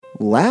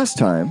Last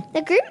time,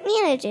 the group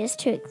manages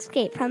to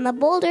escape from the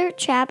boulder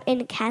trap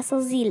in Castle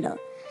Zilo.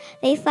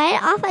 They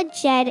fight off a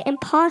Jed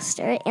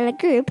imposter and a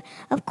group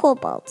of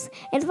kobolds.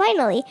 And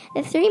finally,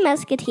 the three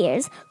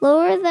musketeers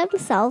lower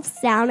themselves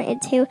down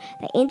into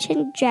the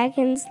ancient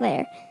dragon's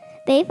lair.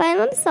 They find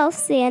themselves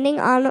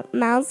standing on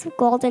mounds of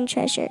gold and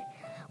treasure,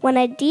 when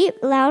a deep,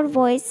 loud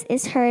voice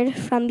is heard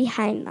from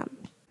behind them.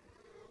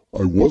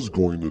 I was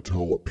going to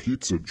tell a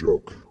pizza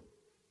joke,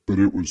 but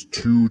it was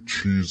too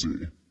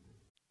cheesy.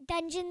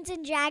 Dungeons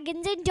and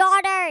Dragons and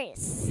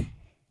Daughters!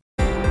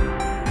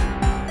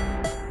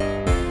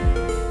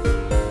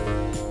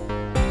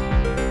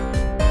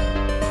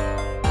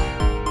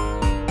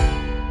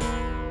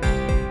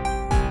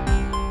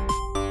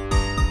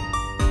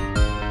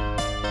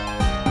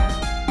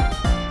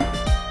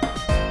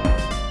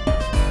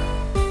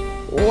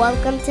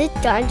 Welcome to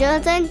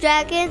Dungeons and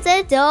Dragons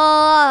and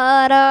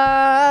Daughters.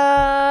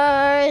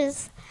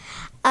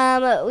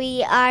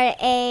 We are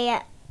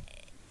a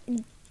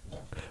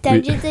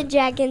Dungeons and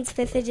Dragons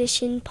 5th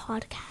edition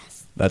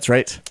podcast. that's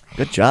right.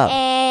 Good job.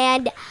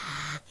 And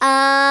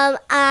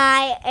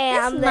I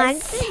am the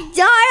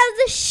star of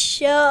the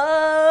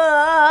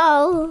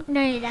show.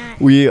 No, you're not.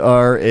 We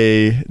are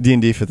a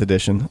D&D 5th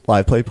edition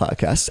live play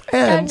podcast.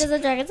 And Dungeons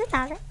and Dragons and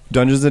Daughters.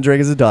 Dungeons and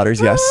Dragons and Daughters,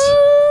 yes.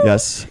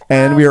 Yes.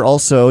 And we are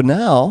also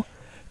now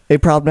a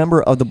proud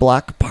member of the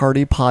Black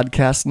Party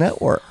Podcast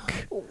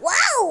Network.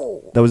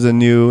 Wow! That was a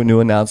new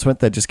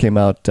announcement that just came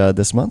out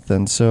this month,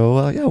 and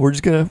so yeah, we're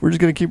just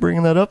gonna keep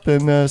bringing that up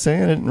and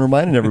saying it and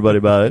reminding everybody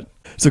about it.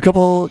 So a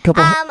couple. But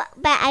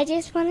I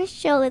just want to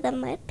show them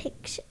my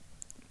picture.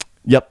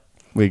 Yep,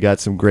 we got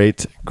some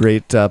great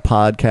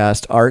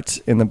podcast art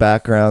in the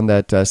background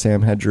that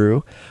Sam had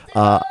drew.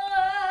 I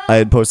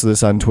had posted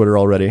this on Twitter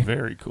already,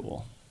 Very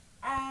cool.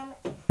 and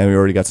we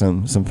already got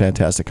some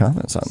fantastic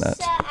comments on that.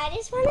 So I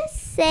just want to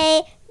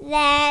say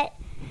that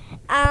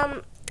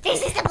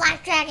This is the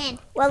Black Dragon.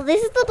 well,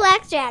 this is the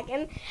Black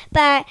Dragon,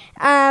 but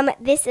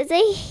this is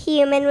a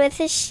human with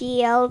a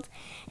shield.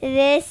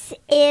 This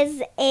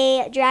is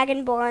a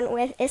dragonborn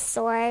with a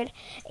sword,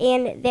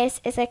 and this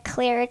is a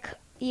cleric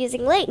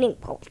using lightning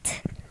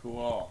bolt.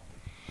 Cool.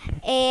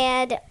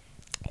 And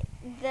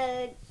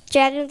the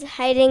dragon's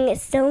hiding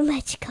so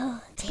much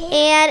gold.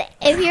 And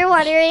if you're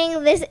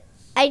wondering,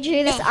 I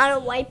drew this on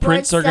a whiteboard.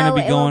 Prints are going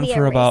to be going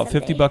for about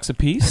 $50 a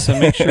piece, so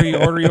make sure you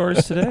order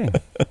yours today.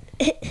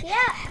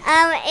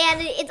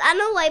 And it's on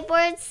a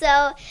whiteboard,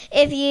 so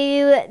if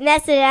you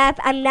mess it up,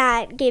 I'm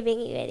not giving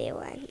you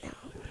anyone. No.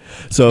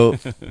 So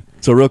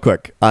real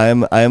quick, I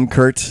am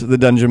Kurt, the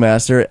Dungeon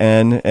Master,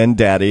 and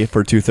Daddy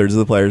for 2/3 of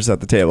the players at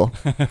the table.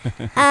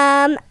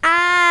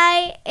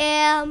 I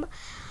am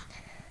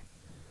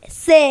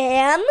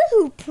Sam,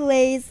 who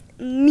plays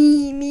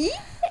Mimi,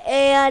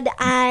 and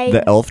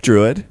The elf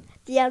druid.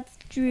 the elf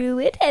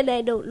druid, and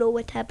I don't know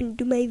what happened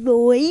to my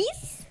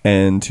voice.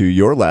 And to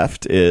your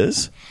left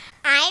is...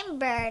 I'm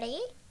Birdie.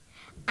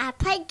 I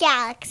play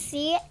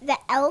Galaxy, the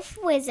elf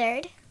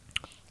wizard.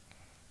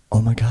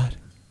 Oh my god.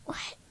 What?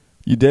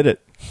 You did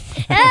it.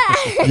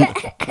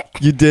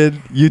 you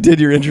did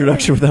your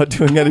introduction without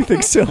doing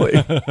anything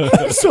silly.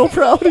 I'm so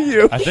proud of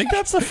you. I think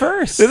that's the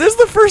first. It is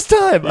the first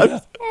time.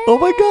 Oh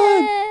my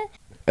god.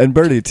 And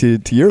Birdie,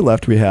 to your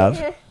left we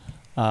have...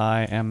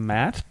 I am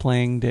Matt,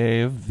 playing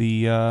Dave,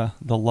 the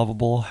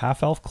lovable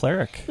half-elf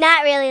cleric.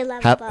 Not really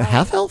lovable.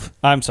 Half-elf?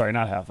 I'm sorry,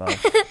 not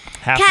half-elf.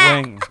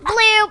 Halfling.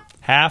 Bloop.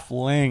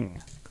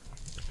 Halfling.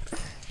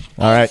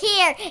 All right.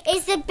 Here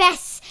is the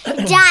best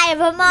die of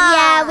them all.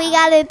 Yeah, we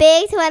got a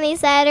big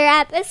 20-sider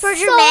episode. For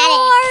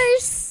dramatic.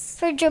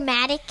 For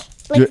dramatic.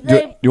 Do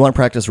you want to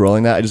practice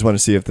rolling that? I just want to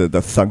see if the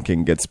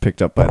thunking gets picked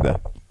up by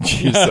the...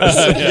 Jesus.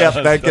 Yep,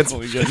 that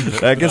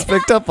gets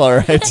picked up all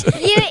right. You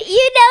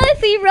know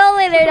if we roll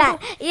it or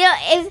not. You know,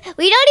 if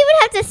we don't even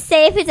have to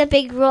say if it's a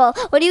big roll.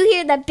 When you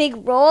hear that big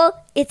roll,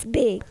 it's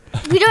big.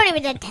 We don't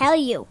even have to tell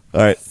you.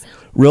 All right.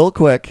 Real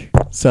quick,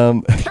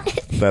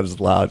 that is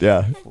loud,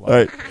 yeah. All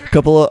right. A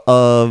couple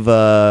of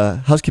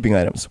housekeeping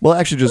items. Well,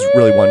 actually, just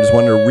really one. Just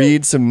wanted to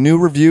read some new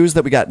reviews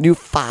that we got. New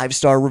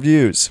 5-star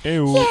reviews.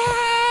 Ew.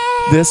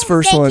 This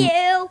first Thank one.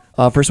 you.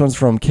 First one's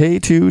from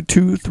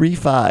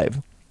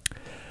K2235.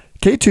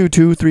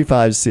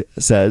 K2235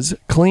 says,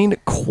 clean,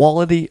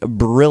 quality,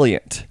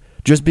 brilliant.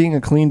 Just being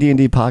a clean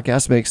D&D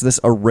podcast makes this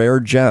a rare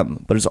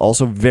gem, but it's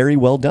also very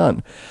well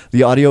done.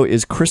 The audio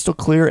is crystal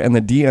clear and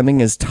the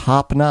DMing is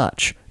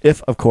top-notch.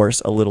 If, of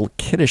course, a little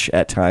kiddish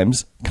at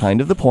times.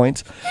 Kind of the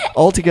point.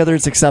 Altogether,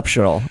 it's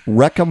exceptional.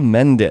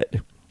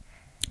 Recommended.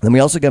 Then we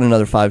also got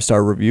another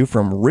 5-star review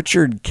from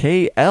Richard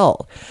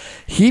KL.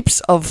 Heaps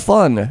of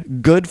fun.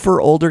 Good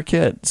for older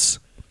kids.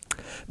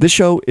 This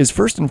show is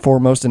first and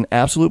foremost an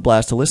absolute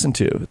blast to listen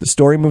to. The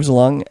story moves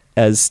along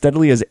as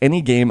steadily as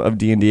any game of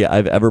D&D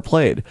I've ever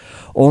played.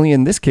 Only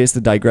in this case, the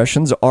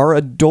digressions are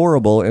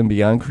adorable and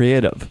beyond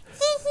creative.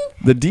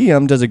 The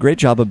DM does a great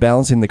job of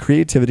balancing the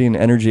creativity and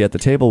energy at the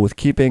table with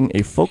keeping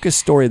a focused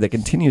story that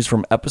continues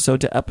from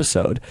episode to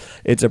episode.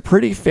 It's a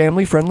pretty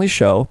family-friendly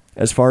show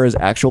as far as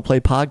actual play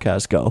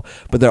podcasts go,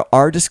 but there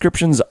are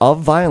descriptions of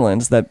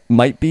violence that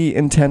might be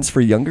intense for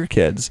younger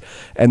kids,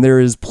 and there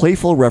is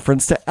playful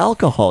reference to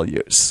alcohol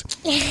use.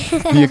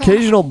 The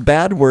occasional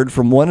bad word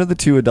from one of the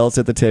two adults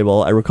at the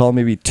table, I recall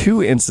maybe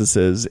 2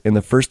 instances in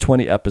the first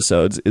 20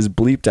 episodes, is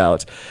bleeped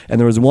out, and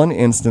there was one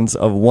instance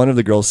of one of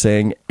the girls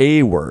saying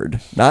a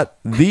word, not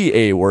the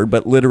a word,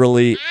 but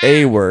literally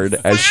a word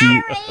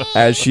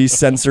as she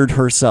censored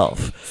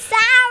herself. Sorry.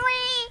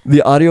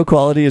 The audio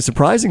quality is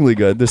surprisingly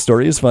good. The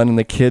story is fun, and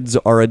the kids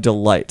are a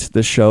delight.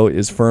 This show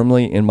is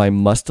firmly in my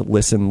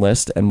must-listen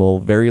list and will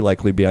very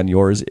likely be on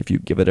yours if you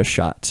give it a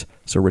shot.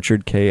 So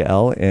Richard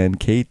KL and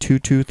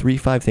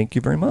K2235, thank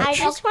you very much. I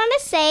just want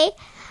to say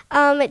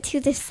to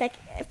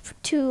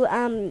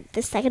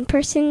the second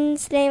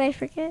person's name, I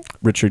forget.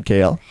 Richard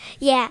KL.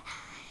 Yeah.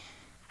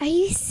 Are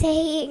you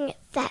saying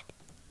that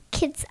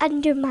kids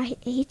under my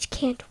age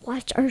can't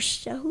watch our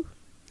show?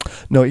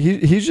 No,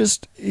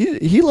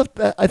 he left,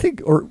 I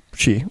think, or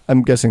she.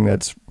 I'm guessing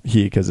that's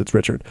he because it's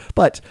Richard.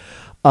 But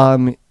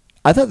I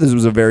thought this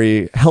was a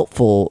very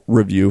helpful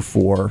review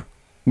for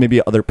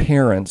maybe other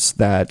parents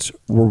that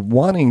were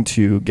wanting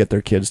to get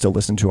their kids to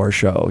listen to our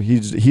show.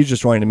 He's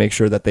just wanting to make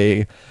sure that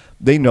they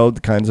know the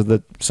kinds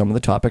of some of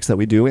the topics that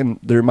we do, and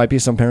there might be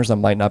some parents that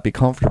might not be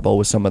comfortable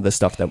with some of the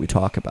stuff that we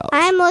talk about.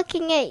 I'm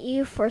looking at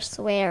you for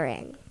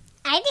swearing.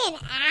 I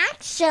didn't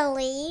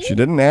actually. She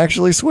didn't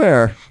actually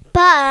swear.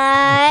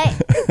 But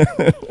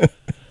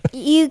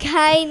you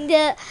kind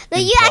of... No,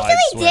 you Implied actually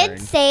swearing. did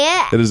say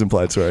it. It is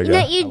implied swearing. No,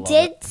 Yeah. you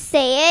did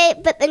say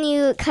it, but then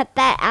you cut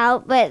that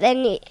out. But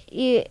then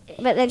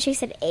but then she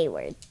said a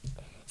word.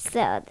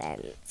 So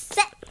then,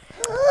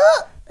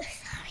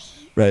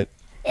 Right.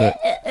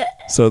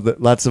 So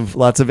lots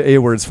of A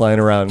words flying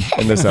around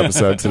in this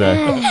episode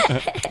today.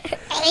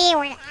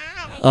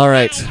 All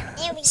right.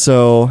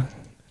 So,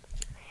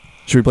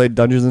 should we play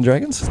Dungeons and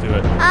Dragons? Let's do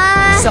it.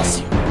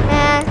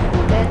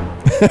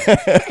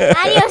 good.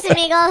 Adios,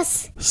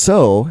 amigos.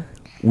 So,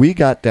 we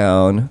got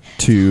down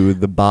to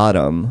the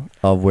bottom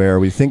of where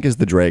we think is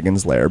the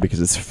dragon's lair because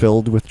it's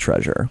filled with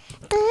treasure.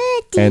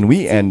 And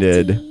we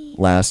ended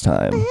last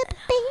time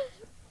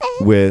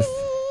with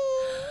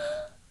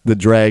the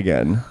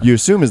dragon. You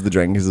assume is the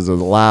dragon because there's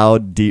a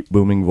loud, deep,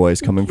 booming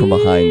voice coming from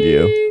behind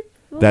you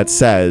that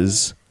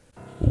says,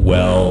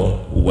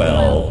 "Well,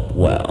 well,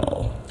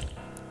 well.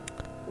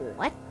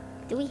 What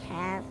do we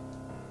have?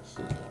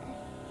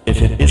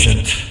 If it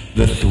isn't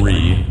the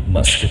Three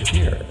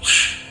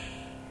Musketeers."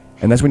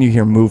 And that's when you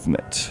hear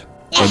movement.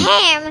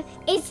 Ahem.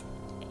 It's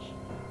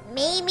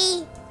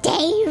Mimi,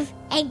 Dave,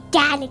 and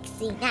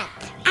Galaxy. Not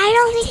I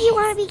don't think you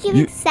want to be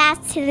giving You- sass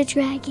to the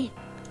dragon.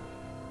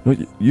 No,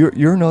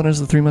 you're known as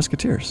the Three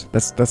Musketeers.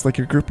 That's like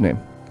your group name,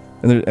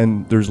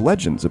 and there's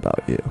legends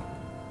about you.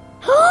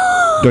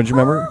 Don't you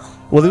remember?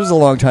 Well, this was a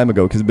long time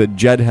ago but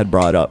Jed had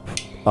brought up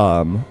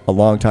a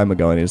long time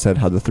ago, and he said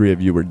how the three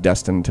of you were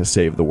destined to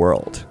save the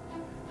world.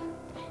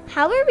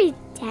 How are we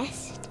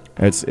destined?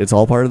 It's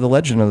all part of the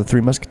legend of the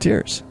Three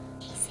Musketeers.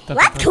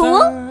 That's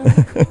cool.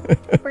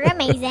 we're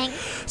amazing.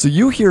 So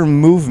you hear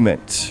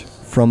movement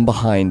from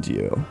behind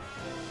you,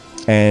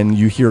 and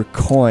you hear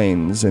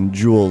coins and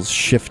jewels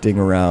shifting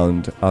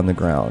around on the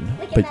ground.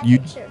 But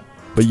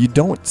you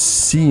don't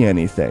see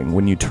anything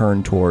when you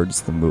turn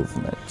towards the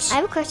movement. I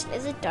have a question.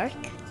 Is it dark?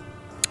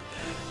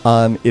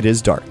 It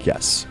is dark,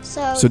 yes.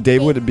 So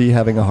Dave would be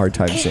having a hard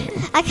time seeing.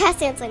 I cast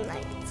dancing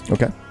lights.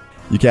 Okay.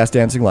 You cast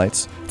dancing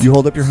lights. You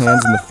hold up your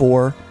hands, and the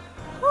 4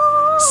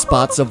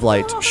 spots of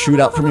light shoot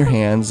out from your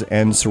hands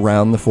and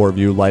surround the 4 of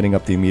you, lighting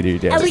up the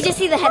immediate area. And we just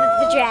see the head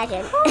of the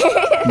dragon.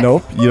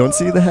 Nope, you don't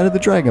see the head of the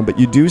dragon, but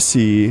you do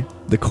see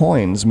the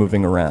coins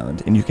moving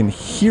around, and you can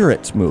hear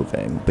it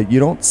moving, but you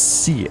don't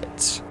see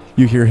it.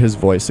 You hear his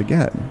voice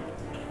again.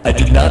 I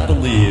did not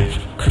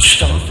believe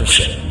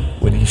Christopherson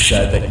when he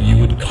said that you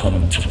would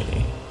come to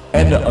me,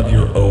 and of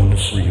your own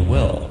free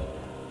will.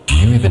 Do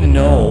you even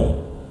know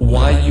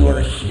why you are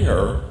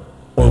here,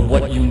 or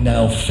what you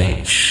now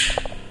face?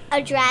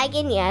 A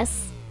dragon,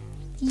 yes.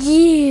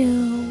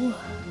 You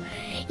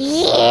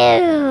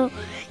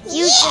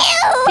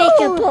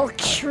despicable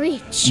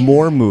creature.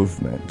 More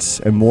movement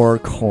and more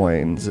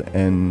coins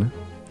and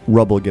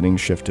rubble getting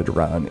shifted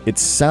around. It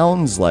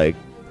sounds like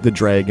the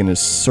dragon is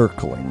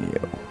circling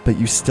you, but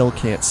you still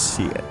can't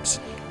see it.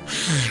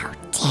 How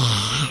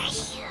dare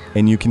you?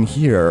 And you can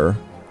hear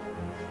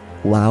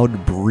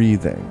loud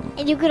breathing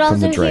And you could from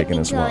also the dragon hear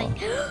me as well.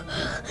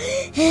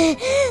 going,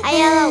 I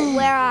yell out,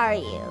 where are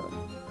you?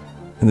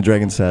 And the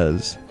dragon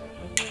says,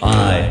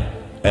 I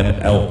am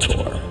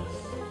Eltor,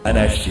 and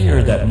I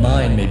fear that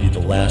mine may be the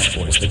last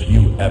voice that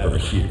you ever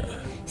hear.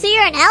 So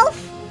you're an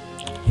elf?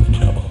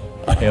 No,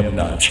 I am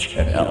not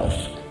an elf.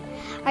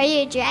 Are you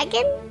a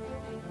dragon?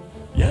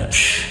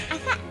 Yes,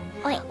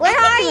 Wait, Where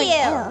I are think you're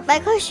an you? elf. My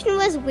question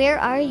was, where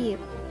are you?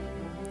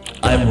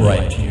 I'm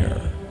right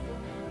here.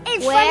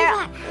 In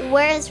front of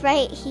Where is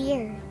right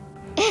here?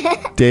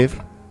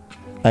 Dave,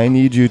 I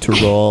need you to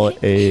roll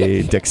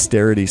a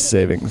dexterity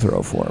saving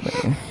throw for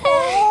me.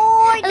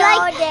 Oh,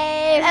 no,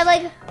 Dave.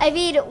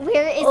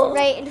 Where is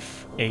right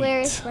and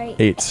where is 8. right?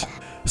 8.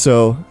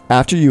 So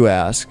after you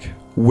ask,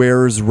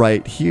 where's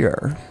right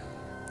here?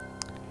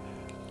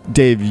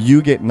 Dave,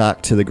 you get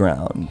knocked to the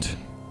ground.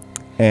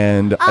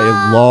 And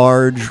a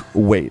large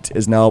weight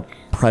is now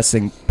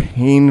pressing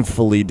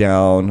painfully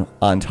down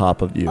on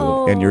top of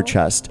you in your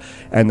chest.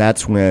 And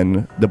that's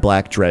when the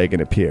black dragon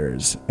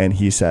appears. And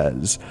he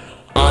says,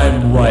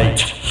 I'm right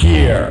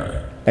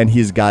here. and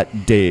he's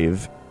got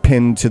Dave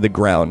pinned to the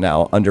ground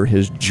now under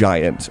his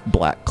giant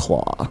black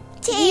claw.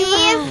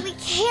 Dave, we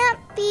can't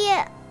be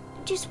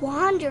just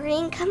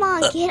wandering. Come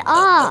on, get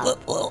up.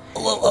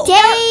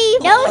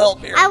 Dave, no,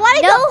 I want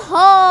to go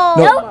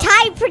home. No. No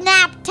time for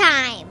nap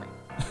time.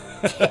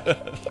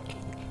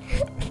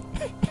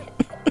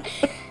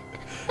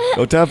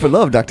 No time for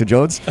love, Dr.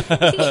 Jones.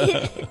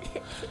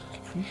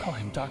 You call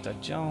him Dr.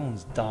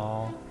 Jones,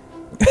 doll.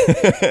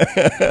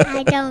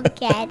 I don't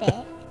get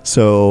it.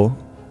 So,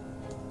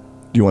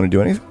 do you want to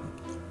do anything?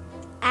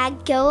 I'm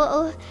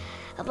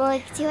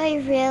like, do I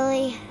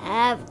really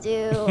have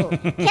to?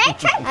 Can I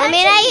try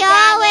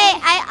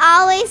I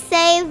always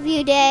save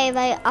you, Dave.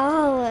 I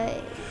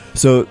always.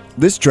 So,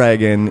 this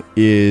dragon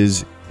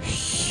is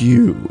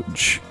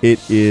huge. It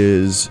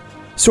is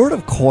sort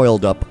of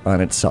coiled up on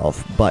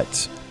itself,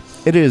 but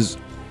it is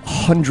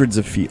hundreds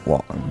of feet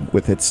long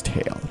with its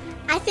tail.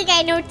 I think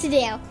I know what to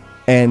do.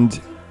 And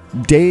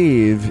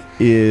Dave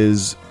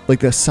is like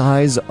the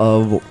size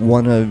of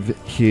one of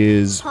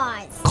his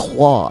Pause.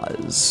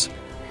 claws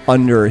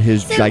under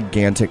his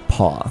gigantic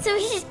paw. So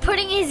he's just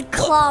putting his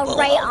claw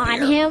right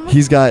on him.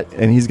 He's got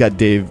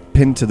Dave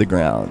pinned to the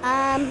ground.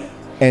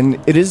 And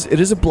it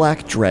is a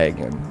black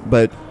dragon,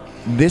 but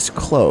this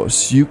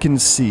close you can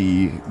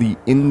see the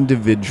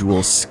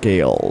individual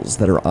scales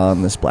that are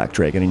on this black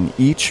dragon, and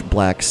each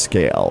black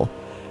scale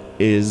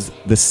is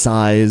the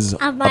size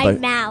Of my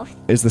mouth.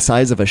 is the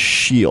size of a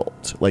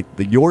shield. Like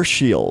your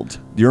shield,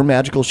 your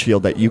magical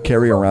shield that you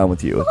carry around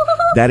with you,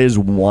 that is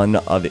one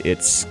of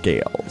its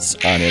scales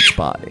on its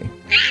body.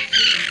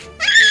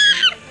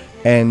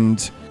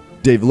 And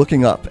Dave,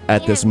 looking up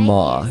at this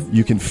maw,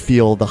 you can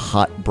feel the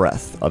hot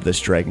breath of this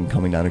dragon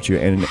coming down at you.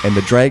 And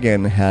the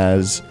dragon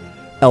has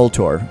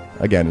Eltor,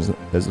 again,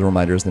 as the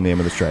reminder is the name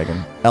of this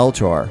dragon.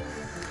 Eltor,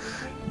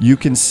 you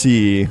can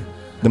see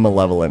the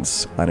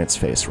malevolence on its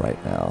face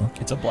right now.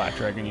 It's a black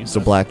dragon, you It's a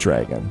said. black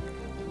dragon.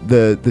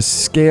 The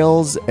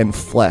scales and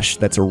flesh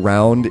that's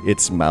around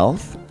its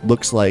mouth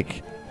looks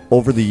like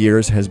over the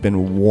years has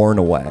been worn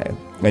away.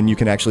 And you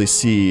can actually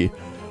see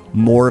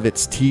more of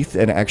its teeth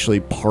and actually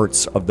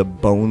parts of the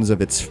bones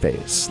of its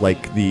face.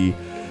 Like the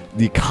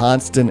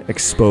constant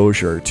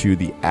exposure to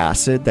the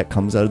acid that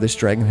comes out of this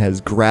dragon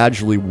has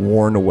gradually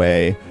worn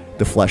away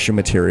the fleshy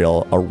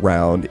material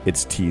around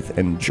its teeth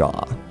and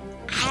jaw.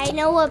 I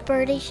know what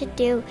Birdie should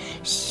do.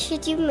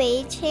 Should you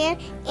mage hand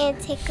and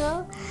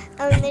tickle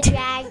the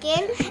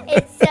dragon,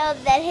 and so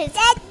that his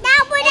That's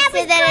not what I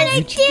was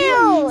going to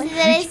do. so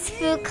that his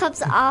food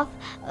comes off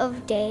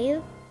of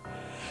Dave?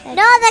 No,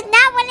 that's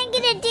not what I'm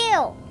going to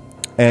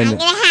do. And I'm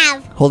going to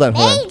have hold on.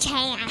 mage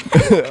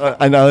hand.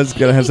 I know it's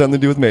gonna have something to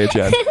do with Mage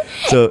Hand.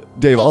 So,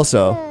 Dave,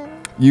 also,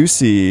 you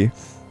see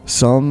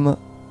some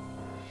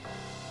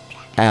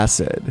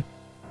acid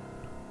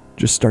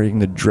just starting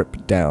to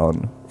drip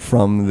down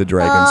from the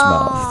dragon's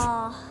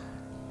mouth.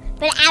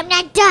 But I'm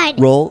not done.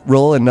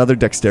 Roll another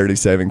dexterity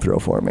saving throw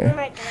for me. Oh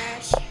my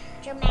gosh.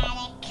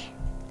 Dramatic.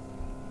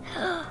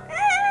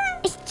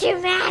 It's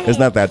dramatic. It's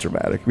not that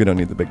dramatic. We don't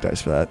need the big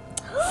dice for that.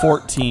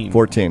 14.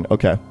 14.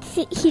 Okay.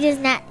 He does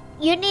not.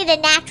 You need a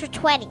natural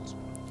 20.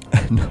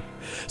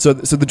 So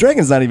the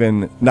dragon's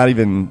not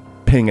even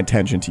paying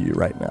attention to you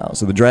right now.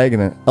 So the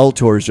dragon,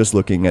 Eltor, is just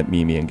looking at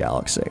Mimi and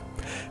Galaxy.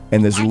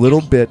 And this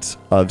little bit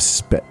of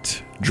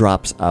spit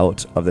drops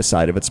out of the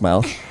side of its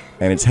mouth,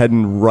 and it's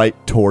heading right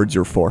towards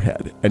your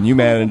forehead. And you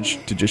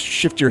manage to just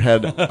shift your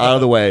head out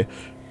of the way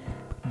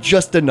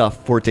just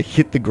enough for it to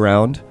hit the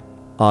ground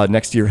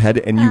next to your head,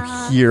 and you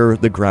hear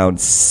the ground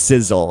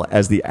sizzle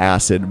as the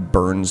acid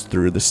burns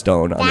through the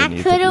stone That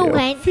underneath could of have you.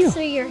 went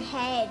through your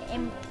head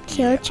and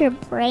killed your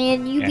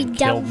brain. You'd be And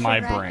dumb killed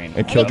my forever. brain.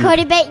 And killed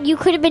your- You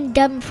could have been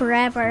dumb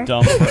forever.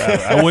 Dumb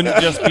forever.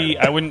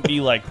 I wouldn't be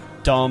like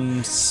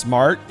dumb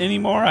smart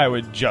anymore. I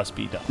would just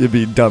be dumb. You'd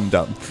be dumb.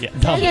 Yeah,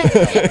 dumb.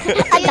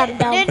 A dumb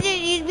dumb.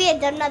 You'd be a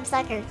dumb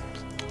sucker.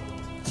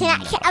 Okay,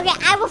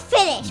 I will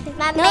finish with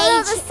my No,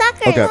 mage. the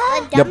sucker. Okay.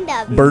 A dum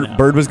dum.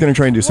 Bird was going to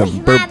try and do something.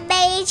 With Bird, my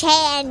mage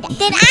hand.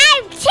 Then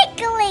I'm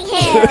tickling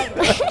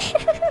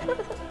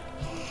him.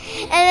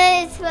 And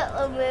then his foot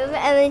will move,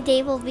 and then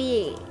Dave will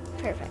be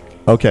perfect.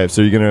 okay,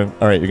 so you're going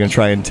to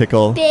try and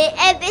tickle.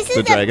 And this is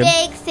The the dragon?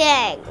 big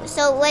thing.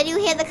 So when you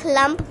hear the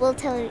clump, we'll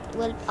tell you.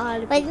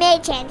 With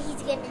mage hand,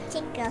 he's gonna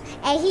tickle,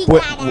 and he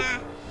What- gotta.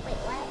 Wait,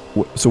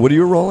 what? So what are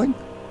you rolling?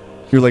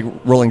 You're like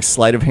rolling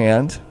sleight of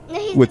hand No,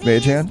 he's with gonna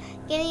Mage use- Hand?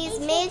 Gonna use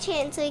mage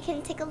hand so he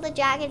can tickle the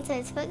dragon so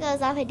his foot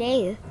goes off of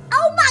Dave.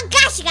 Oh my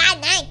gosh, you got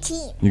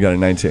 19. You got a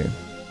 19.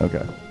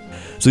 Okay.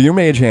 So your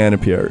mage hand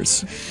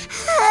appears,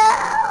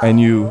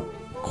 and you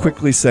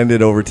quickly send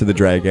it over to the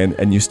dragon,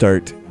 and you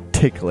start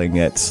tickling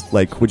it,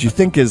 like what you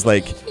think is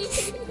like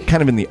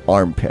kind of in the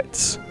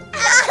armpits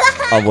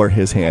of where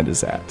his hand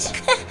is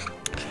at.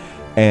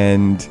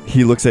 And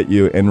he looks at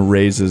you and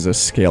raises a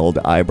scaled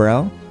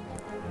eyebrow.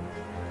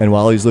 And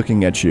while he's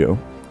looking at you,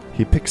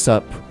 he picks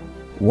up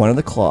one of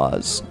the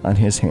claws on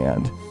his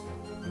hand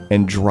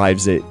and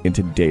drives it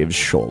into Dave's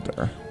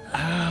shoulder.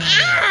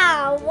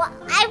 Ow!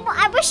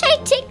 I wish I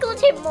tickled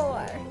him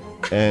more.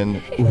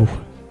 And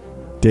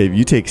Dave,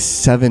 you take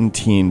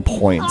 17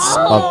 points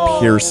of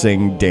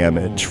piercing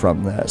damage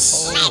from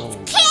this.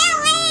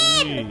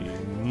 Kill him!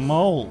 Holy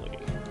moly.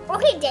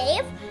 Okay,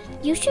 Dave,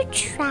 you should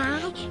try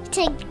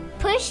to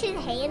push his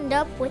hand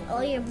up with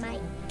all your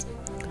might.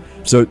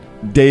 So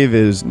Dave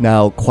is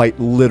now quite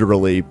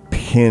literally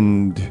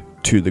pinned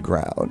to the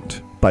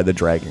ground by the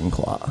dragon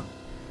claw.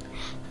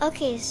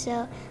 Okay,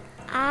 so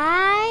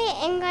I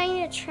am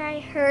going to try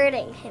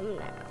hurting him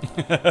now.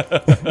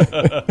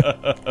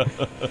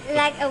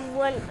 Like I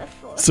won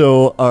before.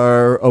 So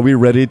are we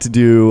ready to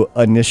do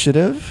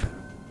initiative?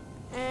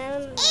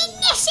 Initiative!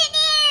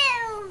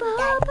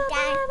 Dun,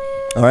 dun.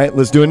 All right,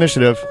 let's do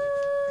initiative.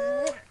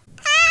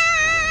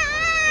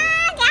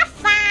 I got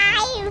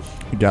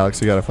 5.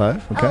 Galaxy got a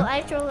 5. Okay. Oh,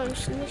 I throw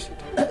initiative.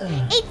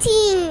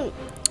 18.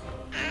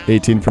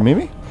 18 for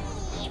Mimi.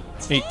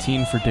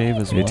 18 for Dave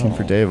as well. 18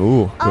 for Dave.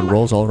 Ooh, good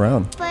rolls all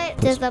around. But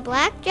does the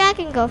black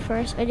dragon go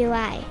first, or do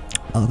I?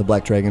 The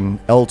black dragon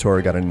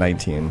Eltor got a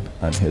 19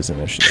 on his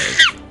initiative.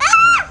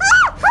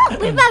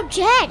 What about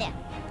Jed?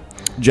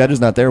 Jed is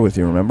not there with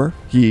you, remember?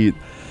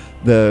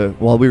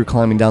 While we were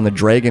climbing down, the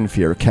dragon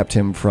fear kept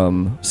him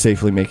from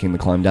safely making the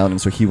climb down, and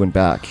so he went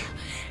back.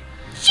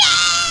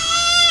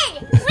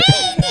 Jed! We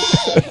need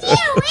you!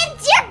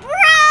 It's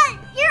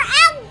your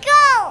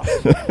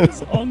uncle!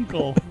 His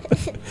uncle.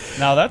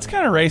 Now that's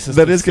kind of racist.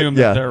 That to is good, assume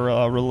yeah. that they're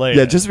related.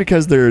 Yeah, just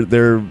because they're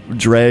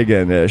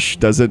dragon-ish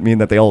doesn't mean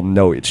that they all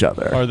know each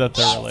other. Or that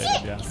they're related,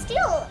 yeah.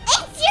 Still,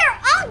 it's your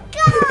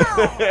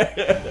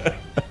uncle!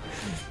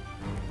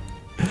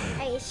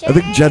 Are you sure? I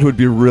think Jed would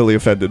be really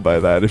offended by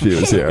that if he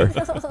was here.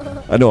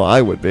 I know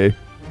I would be.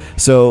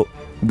 So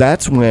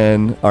that's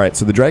when... All right,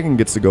 so the dragon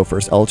gets to go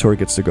first. Eltor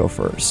gets to go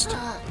first.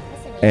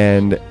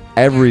 And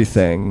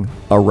everything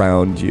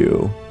around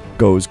you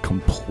goes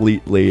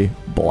completely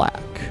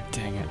black.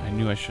 Dang it, I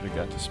knew I should have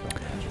got to spell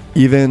magic.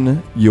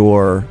 Even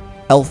your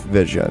elf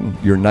vision,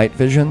 your night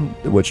vision,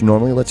 which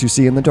normally lets you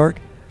see in the dark,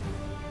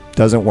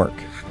 doesn't work.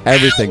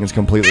 Everything is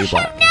completely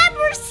black. I've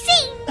never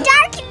seen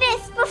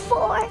darkness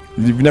before.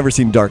 You've never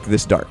seen dark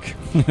this dark.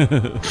 I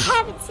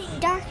haven't seen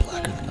darkness.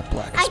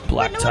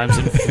 Black times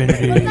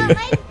infinity. What about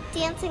my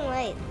dancing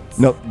lights?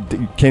 No,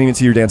 you can't even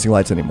see your dancing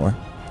lights anymore.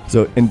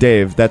 So, and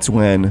Dave, that's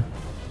when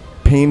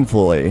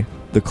painfully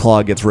the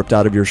claw gets ripped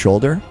out of your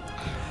shoulder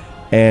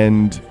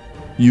and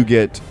you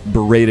get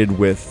berated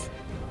with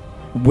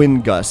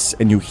wind gusts,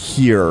 and you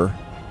hear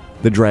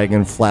the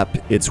dragon flap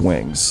its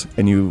wings,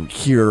 and you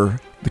hear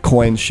the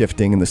coin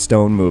shifting and the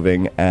stone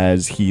moving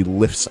as he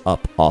lifts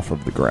up off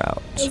of the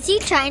ground. Is he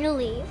trying to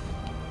leave?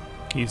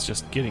 He's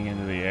just getting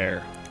into the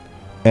air.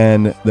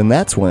 And then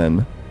that's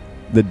when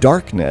the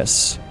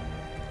darkness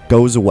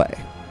goes away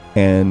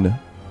and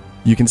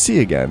you can see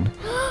again.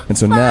 And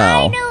so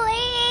now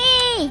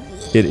Finally!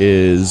 it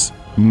is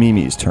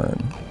Mimi's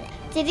turn.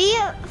 Did he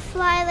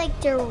fly like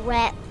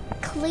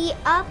directly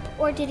up,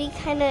 or did he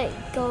kind of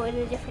go in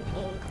a different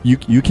angle?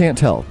 You can't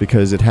tell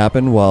because it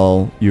happened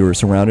while you were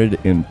surrounded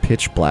in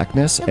pitch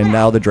blackness, and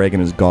now the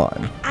dragon is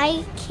gone.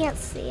 I can't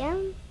see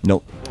him.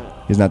 Nope,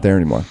 he's not there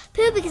anymore.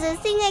 Pooh, because I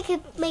think I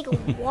could make a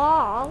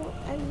wall,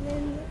 and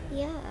then,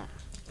 yeah.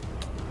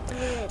 And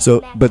then it So,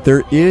 smacked but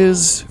there my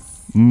is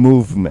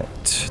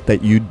movement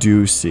that you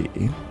do see.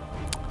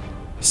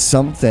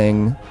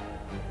 Something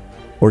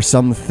or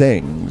some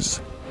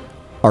things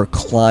are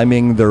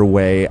climbing their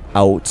way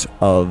out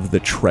of the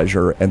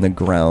treasure and the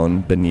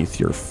ground beneath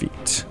your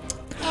feet.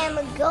 I'm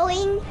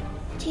going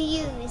to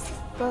use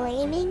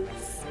Flaming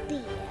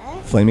Spear,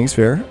 Flaming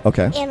sphere,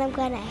 okay. and I'm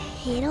going to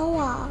hit a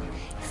wall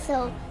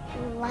so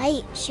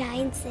light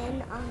shines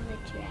in on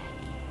the dragon.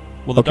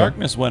 Well, the Okay.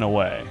 darkness went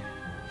away.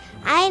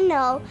 I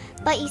know,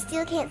 but you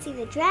still can't see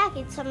the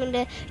dragon, so I'm going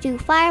to do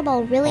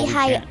Fireball really Oh, we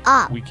high can't-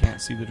 up. We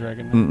can't see the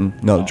dragon now?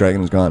 No, the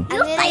dragon is gone. I'm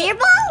gonna-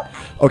 Fireball?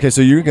 Okay,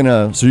 so you're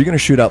gonna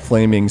shoot out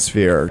flaming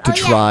sphere to Oh,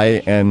 yeah. try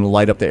and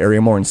light up the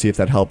area more and see if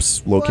that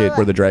helps locate Well,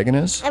 where the dragon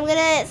is. I'm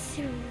gonna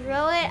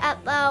throw it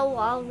up the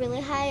wall really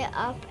high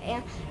up,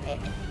 and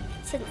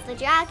since the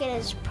dragon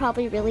is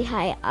probably really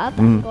high up,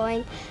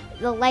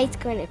 the light's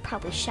going to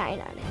probably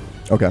shine on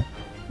it. Okay.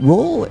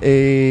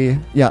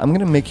 I'm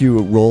gonna make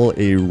you roll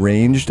a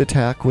ranged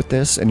attack with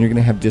this, and you're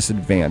gonna have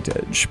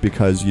disadvantage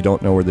because you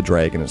don't know where the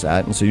dragon is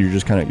at, and so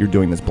you're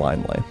doing this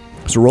blindly.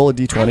 So roll a I'm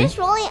d20. just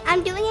rolling.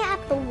 I'm doing it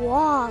at the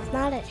walls,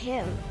 not at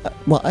him.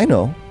 Well, I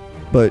know,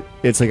 but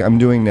it's like I'm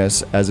doing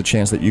this as a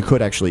chance that you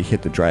could actually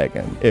hit the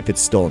dragon if it's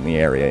still in the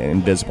area and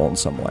invisible in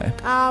some way.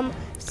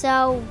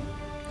 So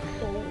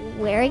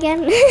where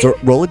again? So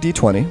roll a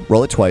d20,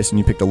 roll it twice, and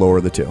you pick the lower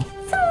of the two.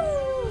 3.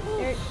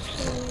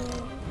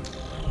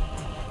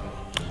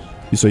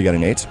 So you got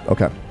an 8?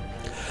 Okay.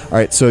 All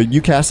right, so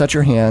you cast out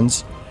your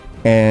hands,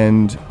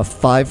 and a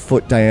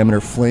 5-foot diameter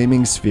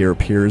flaming sphere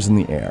appears in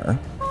the air.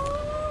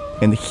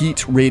 And the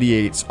heat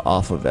radiates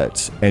off of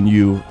it, and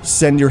you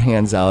send your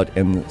hands out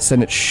and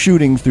send it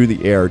shooting through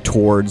the air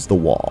towards the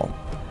wall.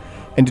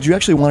 And did you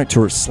actually want it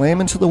to slam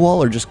into the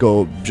wall or just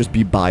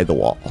be by the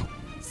wall?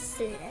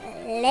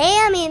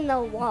 Slam in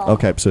the wall.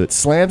 Okay, so it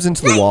slams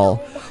into the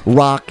wall,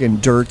 rock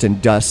and dirt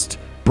and dust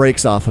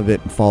breaks off of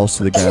it and falls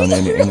to the ground,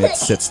 and it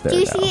sits there Do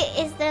you now. see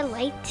it? Is there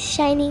light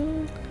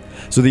shining?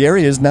 So the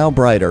area is now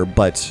brighter,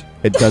 but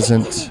it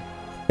doesn't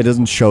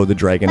show the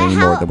dragon But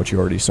anymore how- than what you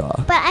already saw.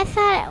 But I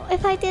thought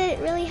if I did it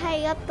really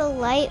high up, the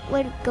light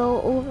would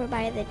go over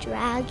by the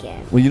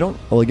dragon.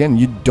 Well, again,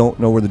 you don't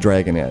know where the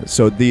dragon is.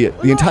 So the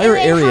entire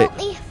It would area, help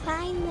me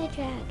find the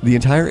dragon. the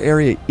entire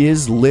area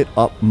is lit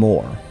up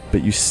more,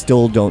 but you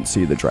still don't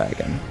see the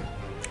dragon.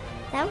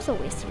 That was a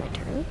waste of my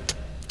turn.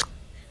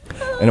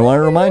 And I want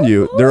to remind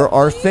you, there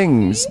are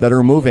things that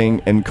are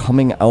moving and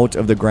coming out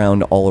of the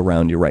ground all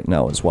around you right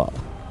now as well.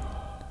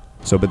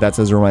 So, but that's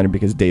as a reminder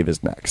because Dave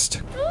is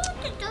next.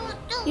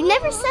 You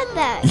never said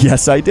that.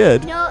 Yes, I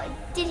did. No,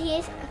 did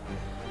he?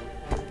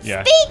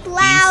 Yeah. Speak He said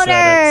louder.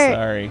 it,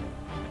 sorry.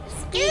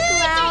 Speak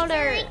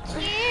louder.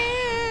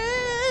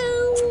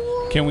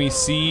 Can we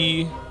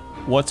see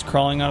what's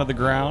crawling out of the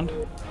ground?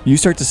 You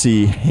start to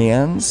see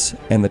hands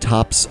and the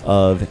tops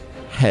of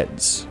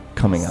heads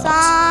coming out.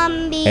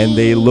 Zombie. And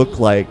they look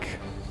like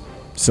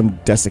some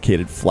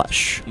desiccated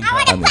flesh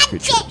on these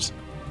creatures.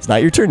 It's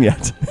not your turn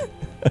yet.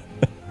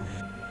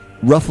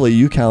 Roughly,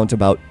 you count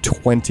about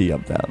 20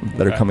 of them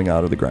that are Okay. coming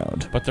out of the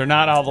ground. But they're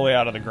not all the way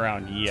out of the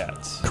ground yet.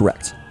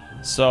 Correct.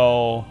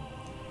 So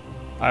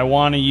I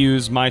want to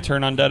use my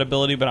turn undead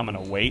ability, but I'm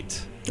going to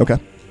wait Okay.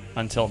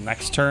 until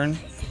next turn.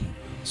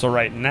 So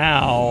right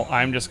now,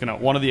 I'm just going to...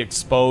 One of the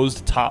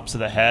exposed tops of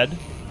the head,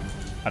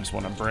 I just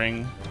want to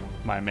bring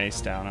my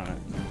mace down on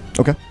it.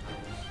 Okay.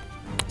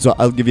 So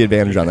I'll give you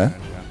advantage on that.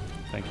 Yeah,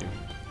 thank you.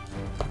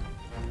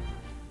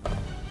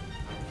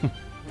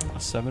 A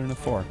 7 and a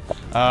 4.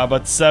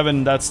 But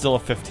 7, that's still a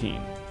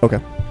 15. Okay.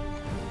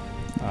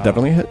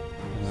 Definitely a hit.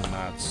 And then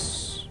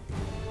that's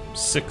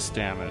 6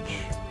 damage.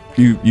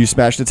 You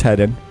smashed its head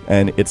in,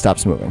 and it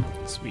stops moving.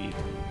 Sweet.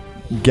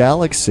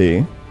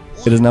 Galaxy,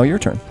 it is now your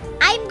turn.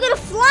 I'm gonna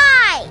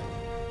fly.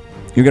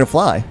 You're going to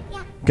fly.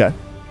 Yeah. Okay.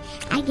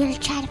 I'm gonna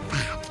try to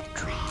find the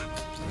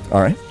dragon.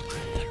 All right.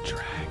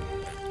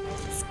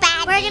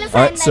 We're gonna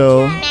All right,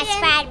 so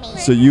me.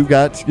 so you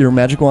got your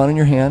magic wand in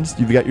your hand.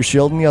 You've got your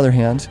shield in the other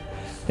hand,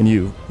 and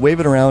you wave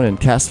it around and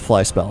cast a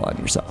fly spell on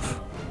yourself.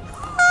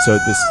 So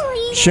this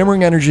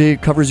shimmering energy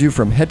covers you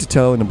from head to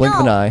toe in the blink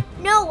of an eye.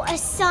 No,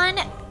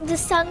 the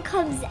sun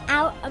comes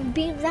out and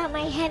beams out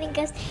my head and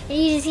goes, and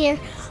you just hear,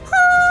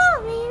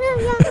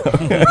 hallelujah,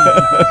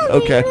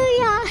 Okay.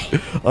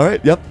 hallelujah. All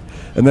right. Yep.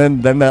 And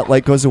then that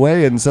light goes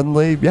away, and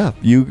suddenly, yeah,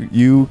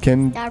 you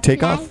can Start take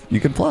flying. off. You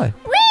can fly.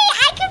 Wait,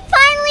 I can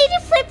finally do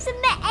flips in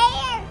the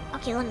air.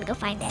 Okay, let me go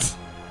find it.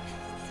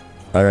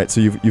 All right. So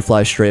you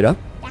fly straight up.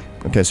 Yeah.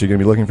 Okay. So you're gonna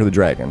be looking for the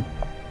dragon.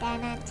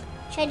 Damn it.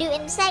 Should I do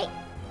insight?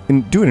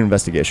 And do an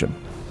investigation.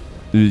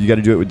 You got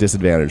to do it with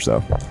disadvantage,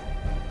 though.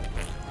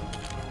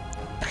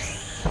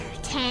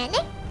 10.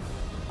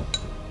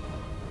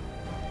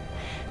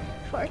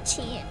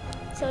 14.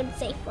 So it'd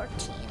say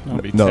 14.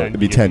 No, it'd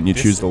be 10. You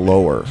choose the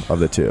lower of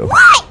the two.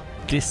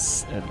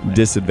 Disadvantage.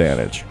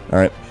 Disadvantage. All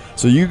right.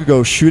 So you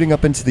go shooting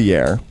up into the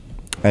air,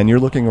 and you're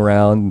looking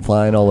around and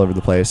flying all over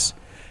the place.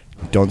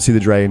 Don't see the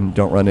dragon.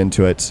 Don't run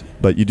into it.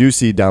 But you do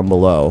see down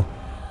below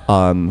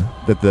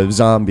that the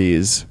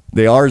zombies.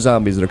 They are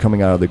zombies that are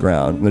coming out of the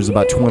ground. And there's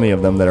about 20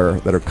 of them that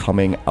are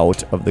coming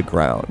out of the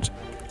ground.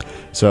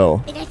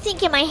 So, And I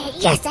think in my head,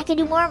 yes, I can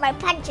do more of my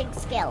punching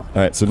skill. all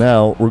right. So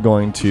now they're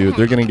going to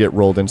get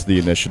rolled into the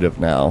initiative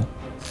now.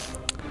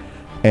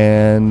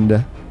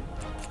 And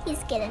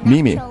He's getting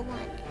Mimi. natural one.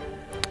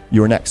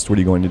 you're next. What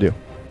are you going to do?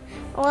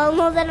 Well,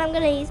 no, then I'm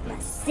going to use my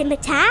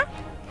scimitar.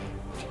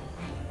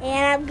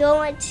 And I'm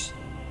going to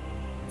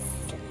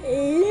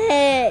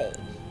slay.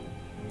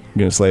 You're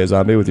going to slay a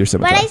zombie with your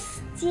scimitar.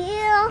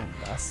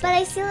 But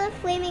I still have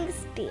flaming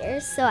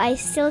spears, so I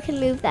still can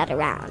move that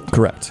around.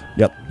 Correct.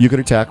 Yep. You could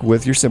attack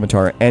with your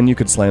scimitar, and you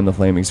could slam the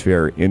flaming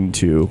sphere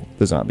into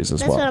the zombies as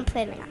That's well. what I'm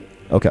planning on.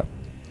 Okay.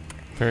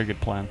 Very good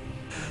plan.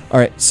 All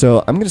right. So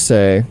I'm going to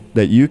say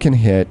that you can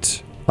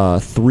hit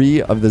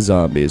 3 of the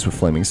zombies with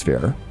flaming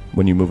sphere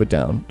when you move it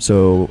down.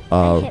 So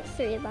I hit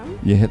 3 of them.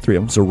 you hit 3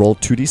 of them. So roll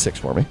 2d6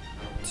 for me.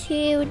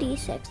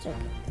 2d6.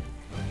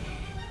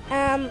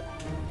 Okay.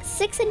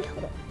 6 in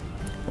total.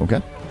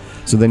 Okay.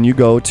 So then you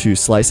go to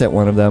slice at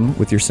one of them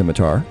with your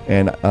scimitar,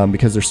 and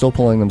because they're still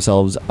pulling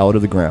themselves out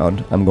of the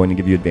ground, I'm going to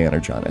give you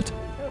advantage on it.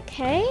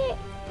 Okay.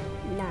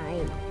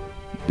 9.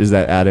 Does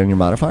that add in your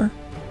modifier?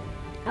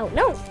 Oh,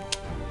 no.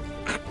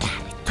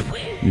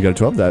 You got a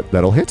 12.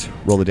 That'll hit.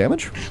 Roll the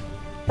damage.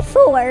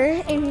 4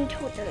 in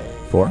total.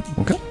 4.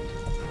 Okay.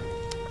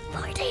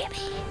 4 damage.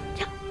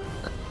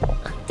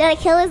 Did I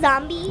kill a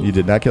zombie? You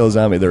did not kill a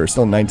zombie. There are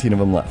still 19 of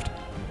them left.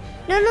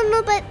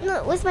 No, but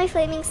no, with my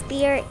flaming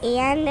spear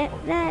and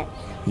that.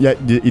 Yeah,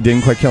 you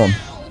didn't quite kill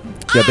him.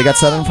 Yeah, they got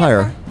set on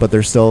fire, but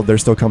they're still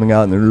coming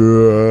out and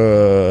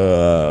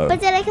they're.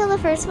 But did I kill the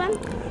first one?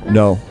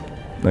 No,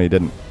 you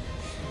didn't.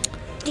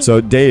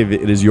 So Dave,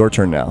 it is your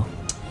turn now.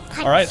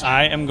 All right,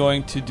 I am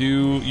going to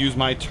use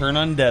my Turn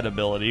Undead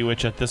ability,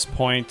 which at this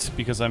point,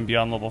 because I'm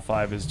beyond level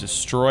 5, is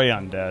Destroy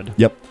Undead.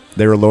 Yep,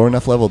 they were low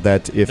enough level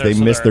that if they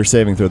miss their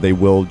saving throw, they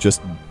will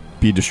just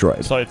be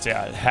destroyed. So it's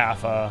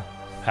half a.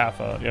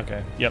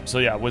 Okay. Yep. So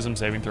yeah, Wisdom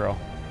saving throw.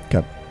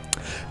 Okay,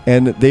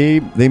 and they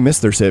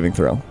missed their saving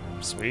throw.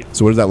 Sweet.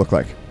 So what does that look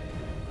like?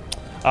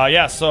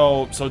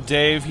 So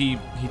Dave he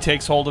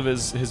takes hold of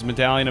his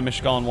medallion of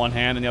Mishakal in one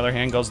hand, and the other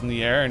hand goes in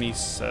the air, and he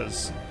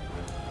says,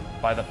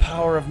 "By the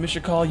power of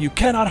Mishakal, you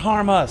cannot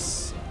harm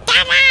us."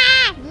 Come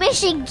on,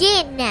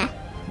 Michigan.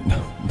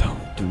 No.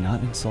 Do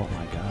not insult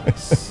my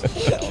goddess,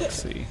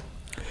 Galaxy.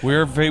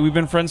 We've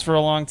been friends for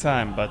a long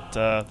time, but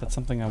that's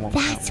something I won't.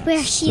 That's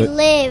where she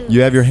lives.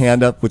 You have your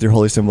hand up with your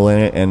holy symbol in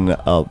it, and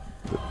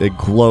it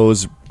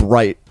glows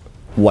bright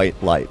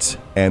white light,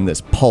 and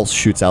this pulse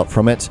shoots out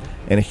from it,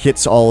 and it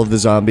hits all of the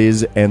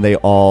zombies, and they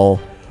all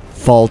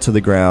fall to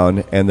the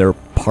ground, and their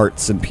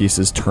parts and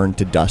pieces turn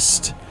to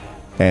dust,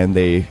 and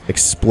they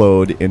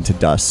explode into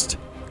dust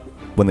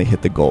when they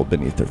hit the gold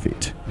beneath their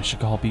feet.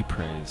 Mishakal be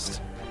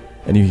praised.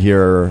 And you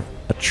hear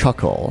a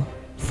chuckle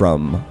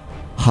from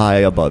high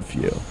above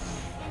you.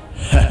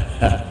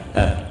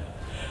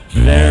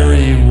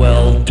 Very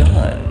well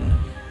done.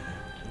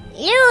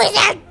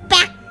 Loser,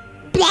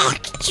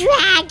 black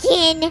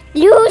dragon.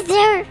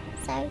 Loser.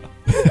 Sorry.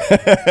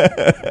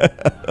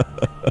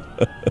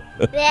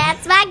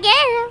 That's my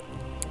girl.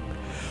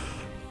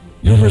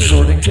 You're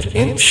resorting to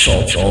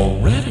insults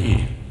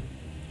already.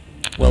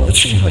 Well, let's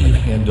see how you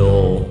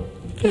handle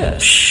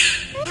this.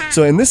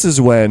 So, and this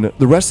is when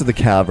the rest of the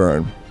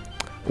cavern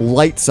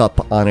lights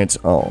up on its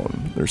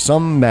own. There's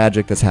some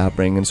magic that's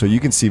happening, and so you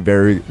can see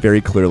very,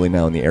 very clearly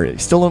now in the area. You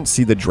still don't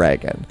see the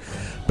dragon,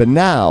 but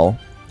now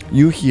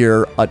you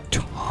hear a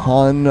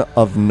ton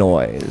of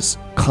noise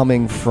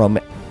coming from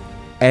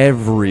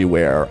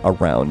everywhere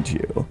around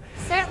you.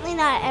 Certainly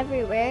not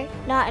everywhere.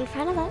 Not in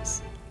front of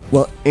us.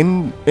 Well,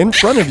 in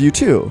front of you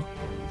too.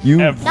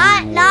 Not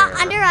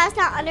under us.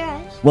 Not under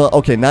us. Well,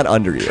 okay, not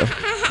under you.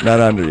 Not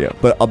under you.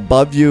 But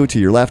above you, to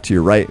your left, to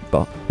your right,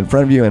 in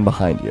front of you, and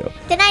behind you.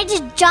 Then I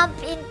just jump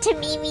into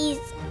Mimi's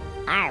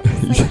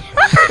arms.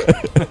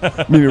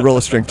 Maybe roll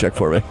a strength check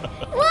for me.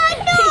 What?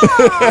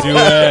 No. Do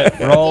it.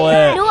 Roll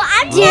it. No,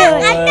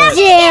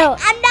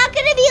 I'm not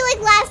gonna be like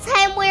last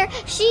time where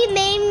she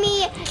made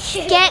me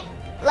get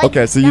like.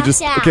 Okay, so you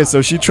just knocked out. okay.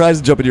 So she tries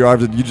to jump in your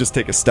arms, and you just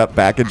take a step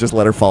back and just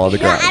let her fall on the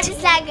No, ground. I'm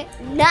just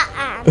like,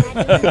 nuh-uh.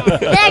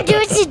 Then I do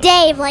it to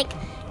Dave, like,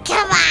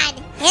 come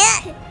on.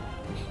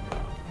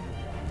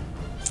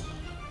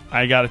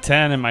 I got a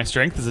 10, and my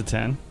strength is a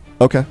 10.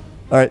 Okay,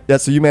 all right. Yeah.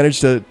 So you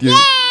managed to.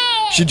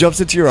 She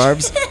jumps into your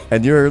arms,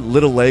 and your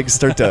little legs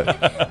start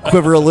to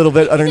quiver a little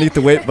bit underneath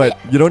the weight, but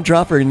you don't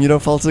drop her, and you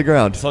don't fall to the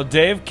ground. So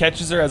Dave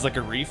catches her as like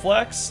a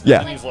reflex. Yeah.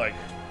 And he's like,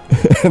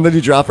 And then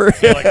you drop her.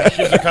 like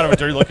gives her kind of a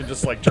dirty look and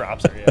just like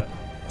drops her. Yeah.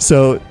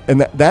 So,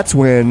 and that's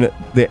when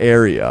the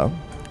area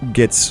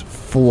gets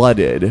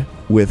flooded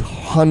with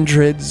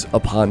hundreds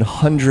upon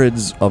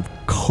hundreds of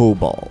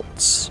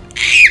kobolds.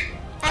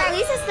 At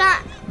least it's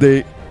not.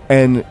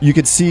 And you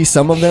could see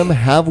some of them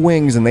have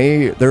wings, and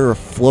they're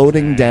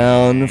floating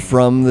down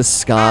from the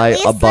sky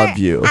above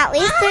you. At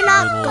least they're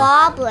not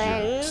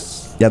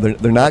goblins. Yeah, they're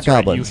not That's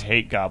right, goblins. you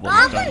hate goblins.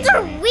 Goblins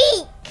don't are you?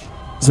 weak.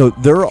 So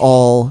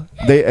all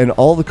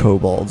the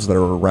kobolds that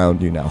are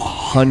around you now,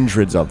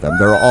 hundreds of them.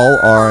 They're all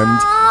armed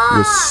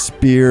with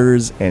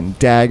spears and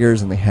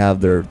daggers, and they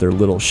have their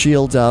little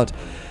shields out.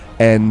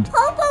 And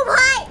Hobo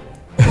Hut.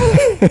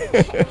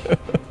 I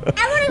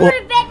want to go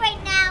to bed right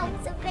now.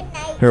 So good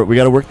night. here, we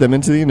got to work them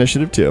into the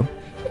initiative too.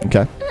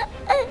 Okay.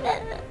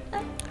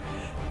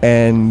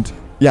 And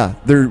yeah,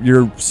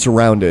 you're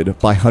surrounded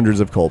by hundreds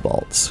of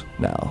kobolds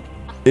now.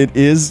 It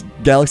is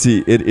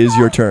Galaxy. It is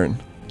your turn.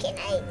 Can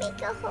I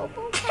make a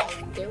Hobo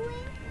Hut do it?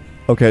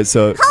 Okay,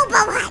 so Hobo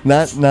Hut.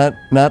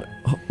 not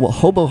well,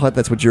 Hobo Hut.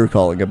 That's what you're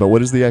calling it. But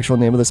what is the actual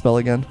name of the spell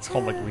again? It's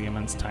called like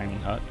Liamon's Tiny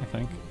Hut, I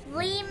think.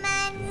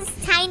 Lehman's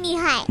Tiny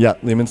Hut. Yeah,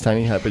 Lehman's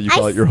Tiny Hut, but you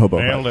call it your Hobo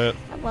Nailed Hut. it.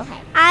 Hobo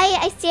Hut.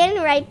 I stand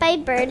right by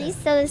Birdie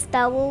so the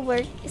spell will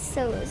work.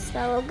 So the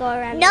spell will go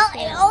around. No, the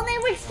it tail. only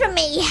works for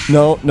me.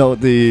 No,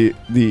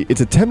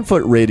 it's a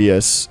 10-foot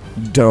radius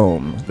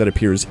dome that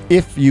appears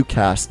if you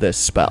cast this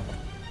spell.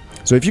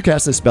 So if you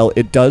cast this spell,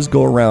 it does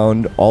go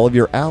around all of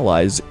your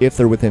allies if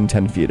they're within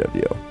 10 feet of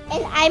you.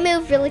 And I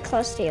move really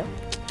close to you.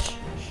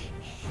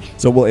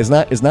 So well, it's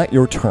not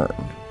your turn.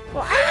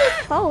 Well, I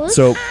move close.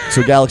 So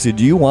Galaxy,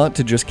 do you want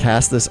to just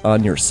cast this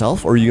on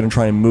yourself, or are you going to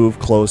try and move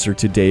closer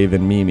to Dave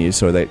and Mimi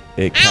so that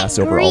it casts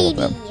I'm over greedy. all of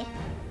them?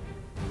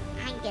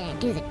 I'm gonna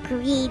do the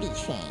greedy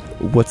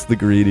thing What's the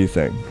greedy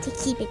thing? to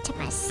keep it to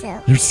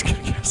myself. You're just going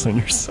to cast on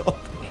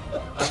yourself.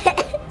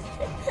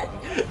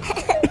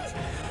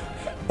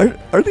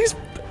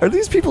 Are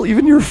these people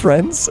even your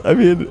friends? I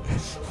mean,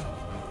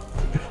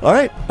 All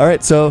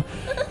right. So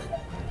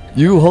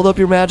you hold up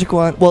your magic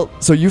wand. Well,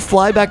 so you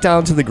fly back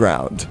down to the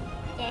ground.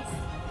 Yes.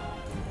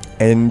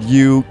 And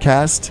you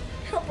cast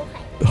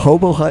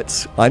Hobo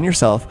Hut on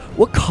yourself.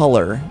 What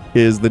color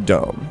is the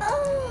dome?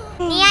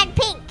 Neon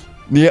pink.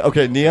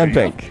 Neon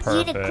pink.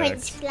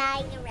 Unicorns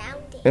flying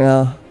around it.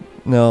 Yeah,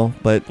 no,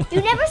 but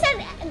You never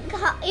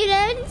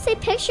didn't say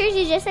pictures.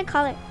 You just said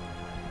color.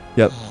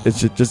 yep.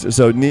 It's just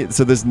so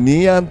this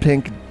neon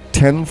pink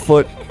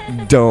 10-foot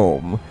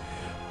dome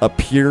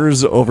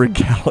appears over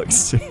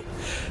Galaxy,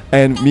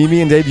 and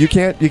Mimi and Dave, you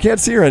can't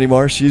see her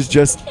anymore. She's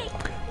just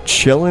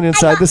chilling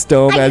inside this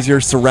dome as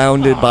you're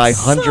surrounded by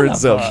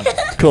hundreds of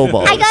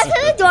kobolds. I got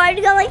to the door and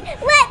go like,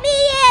 "Let me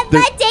in!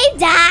 Let Dave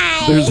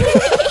die!"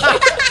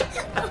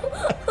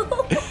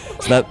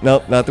 It's not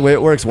the way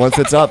it works. Once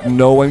it's up,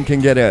 no one can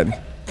get in.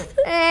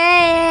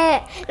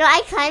 No,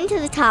 I climb to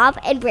the top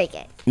and break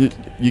it.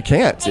 You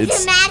can't.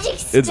 It's a magic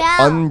spell. It's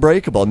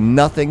unbreakable.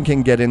 Nothing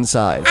can get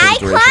inside. I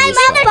for the duration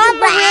of the climb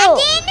spell. on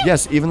the dragon.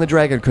 Yes, even the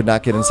dragon could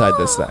not get inside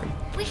this thing.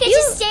 We could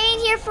just stay in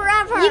here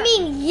forever. You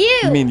mean you?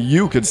 You mean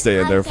you could stay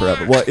in there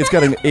forever? Well, it's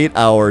got an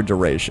 8-hour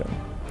duration.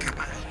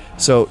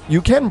 So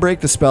you can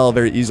break the spell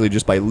very easily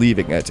just by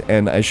leaving it.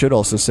 And I should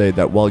also say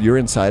that while you're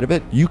inside of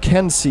it, you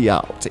can see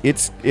out.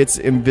 It's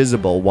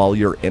invisible while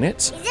you're in it.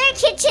 Is there a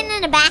kitchen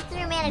and a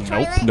bathroom and a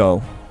toilet?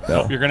 No.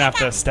 You're gonna have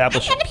to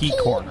establish a pee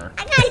corner.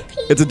 I gotta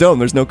pee. It's a dome.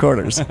 There's no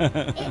corners. Is there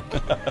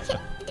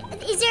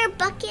a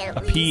bucket?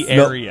 A pee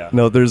area.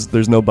 No,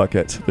 there's no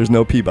bucket. There's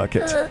no pee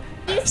bucket.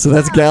 So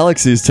that's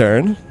Galaxy's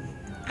turn.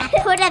 I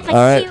put up a All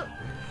right. cute.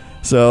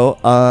 So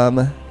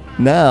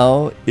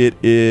now it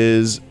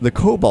is the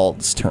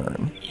kobolds'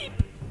 turn.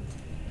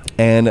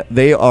 And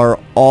they are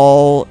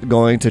all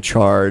going to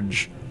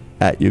charge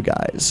at you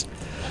guys.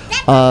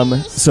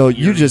 So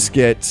you just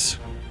get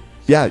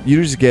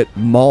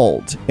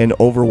mauled and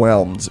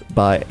overwhelmed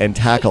and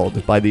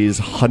tackled by these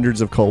hundreds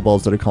of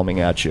kobolds that are coming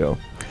at you.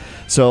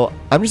 So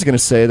I'm just going to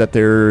say that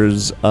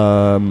there's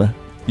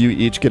you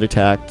each get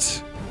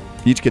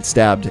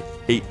stabbed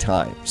 8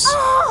 times.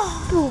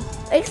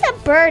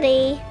 Except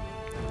Birdie,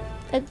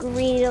 a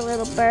greedy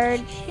little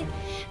bird.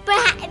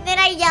 But then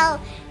I yell,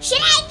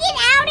 "Should I get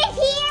out of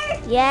here?"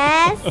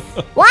 Yes.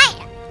 What?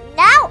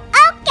 No.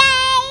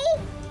 Okay.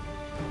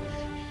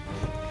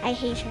 I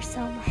hate her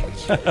so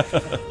much.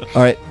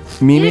 All right,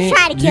 Mimi, You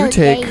try to kill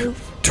take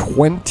Dave.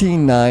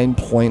 29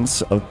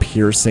 points of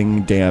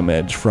piercing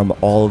damage from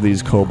all of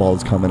these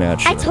kobolds coming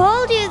at you. I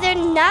told you they're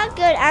not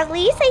good. At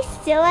least I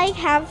still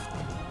have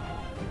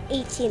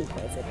 18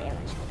 points of damage.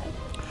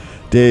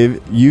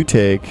 Dave, you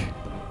take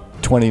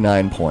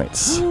 29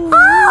 points.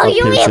 Oh, of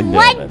you piercing mean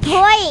 1 damage.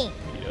 point?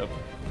 Yep.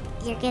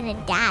 You're gonna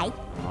die.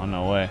 Oh,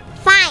 no way.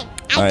 Fine.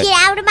 I All right. get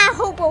out of my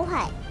hobo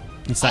hut.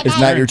 It's not It's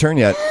not your turn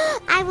yet.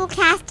 I will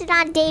cast it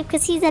on Dave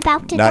because he's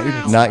about to Not die.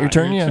 your, not your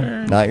turn your yet.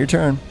 turn. Not your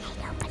turn.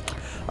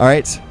 All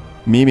right,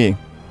 Mimi,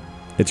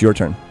 it's your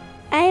turn.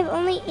 I have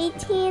only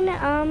 18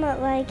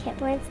 hit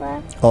points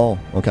left. Oh,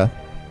 okay.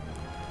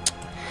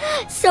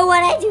 So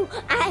what I do,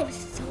 I'm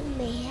so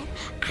mad.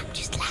 I'm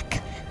just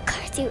like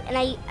Karsu, and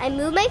I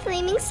move my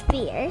flaming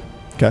spear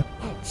Okay.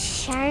 and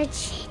charge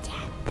it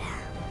at them.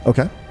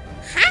 Okay.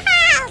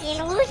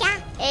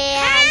 Hallelujah!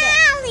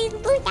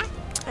 Hallelujah!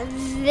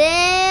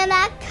 Then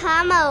I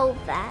come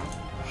over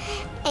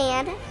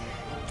and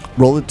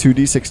Roll a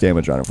 2d6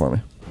 damage on it for me.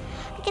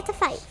 I get to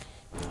fight.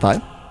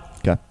 5?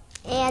 Okay.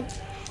 And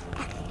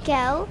I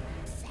go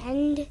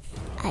send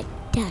a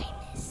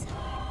dinosaur.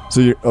 So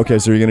you're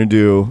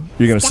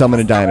gonna summon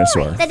a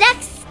dinosaur. The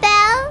next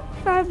spell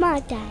for my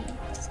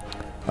dinosaur.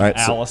 All right.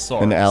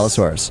 Allosaurus. An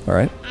Allosaurus. All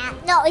right.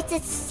 No, it's a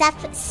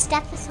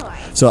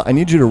Stephosaurus. So we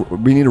need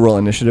to roll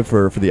initiative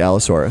for the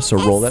Allosaurus. So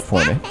roll that for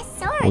me.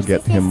 Stephosaurus. We'll get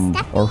It's a him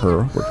or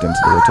her Stephosaurus. worked into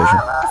the rotation.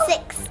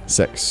 6.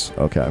 6.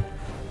 Okay.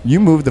 You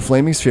move the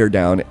flaming sphere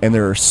down, and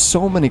there are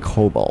so many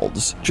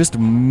kobolds just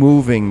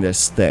moving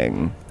this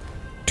thing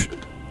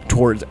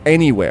towards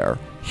anywhere.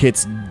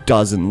 Hits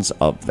dozens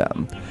of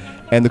them,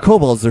 and the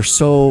kobolds they're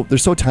so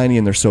tiny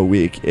and they're so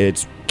weak.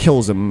 It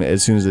kills them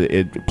as soon as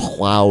it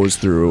plows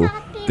through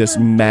this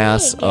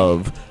mass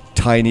of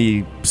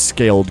tiny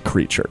scaled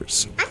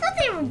creatures. I thought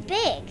they were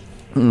big.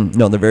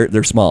 No,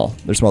 they're small.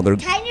 They're small. They're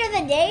Tinier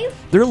than Dave?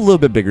 a little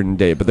bit bigger than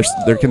Dave, but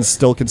they're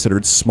still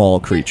considered small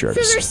creatures.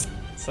 So they're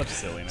Such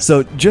silliness.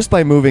 So just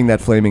by moving that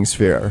flaming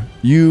sphere,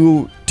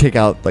 you take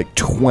out like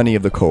 20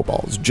 of the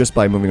kobolds just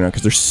by moving around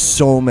because there's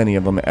so many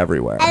of them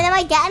everywhere. And then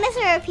my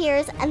dinosaur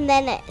appears and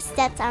then it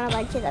steps on a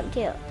bunch of them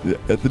too.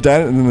 And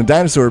then the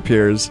dinosaur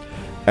appears,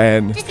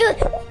 and Just do it.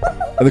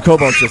 the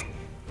kobolds just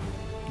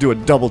do a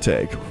double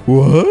take.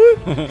 What?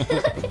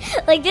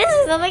 Like this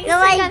is something.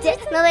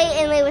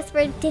 And they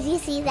whispered, "Did you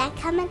see that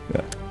coming?"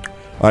 All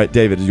right,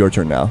 David, it's your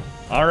turn now.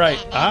 All right,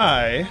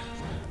 I'm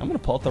gonna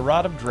pull out the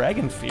Rod of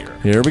Dragon Fear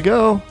Here we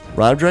go.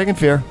 Rod of Dragon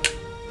Fear.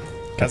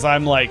 because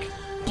I'm like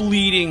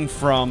bleeding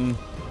from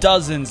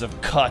dozens of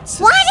cuts.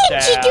 and Why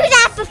didn't you do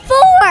stabs. that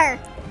before?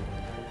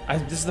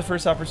 This is the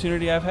first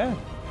opportunity I've had.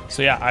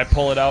 So yeah, I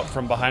pull it out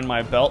from behind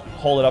my belt,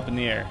 hold it up in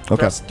the air.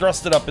 Okay.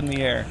 Thrust it up in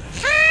the air.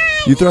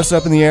 You thrust it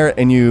up in the air,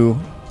 and you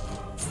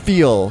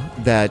feel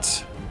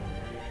that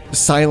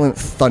silent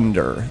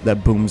thunder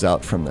that booms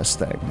out from this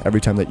thing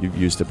every time that you've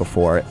used it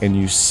before, and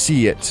you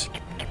see it.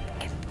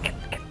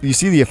 You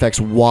see the effects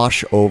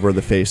wash over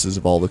the faces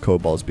of all the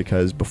kobolds,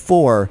 because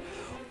before,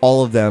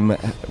 all of them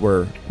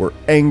were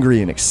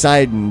angry and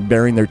excited and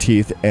baring their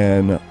teeth,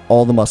 and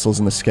all the muscles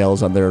and the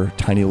scales on their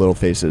tiny little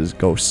faces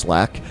go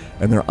slack,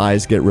 and their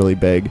eyes get really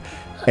big,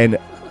 and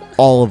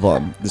all of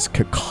them, this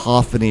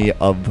cacophony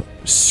of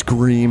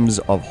screams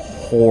of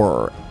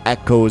horror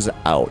echoes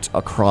out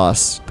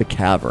across the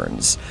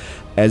caverns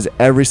as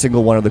every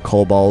single one of the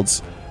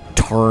kobolds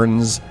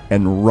turns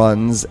and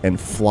runs and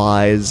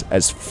flies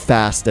as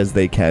fast as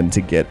they can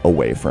to get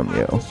away from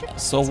you.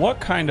 So what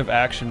kind of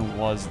action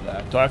was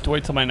that? Do I have to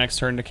wait till my next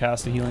turn to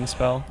cast a healing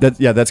spell?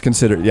 That's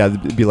considered,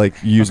 it'd be like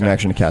use an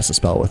action to cast a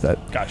spell with it.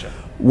 Gotcha.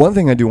 One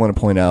thing I do want to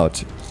point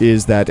out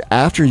is that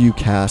after you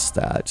cast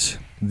that,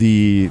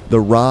 the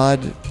rod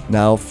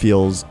now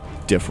feels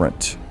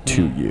different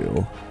to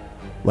you.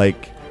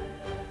 Like,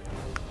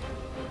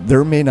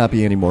 there may not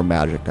be any more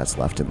magic that's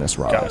left in this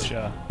rod.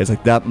 Gotcha. It's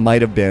like that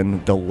might have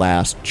been the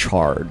last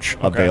charge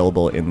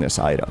available in this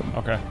item.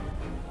 Okay.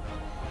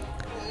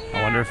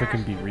 I wonder if it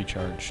can be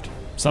recharged.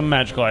 Some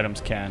magical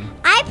items can.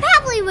 I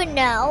probably would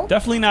know.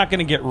 Definitely not going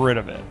to get rid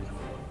of it.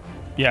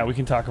 Yeah, we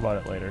can talk about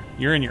it later.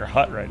 You're in your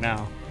hut right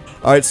now.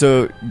 All right,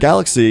 so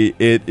Galaxy,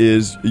 it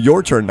is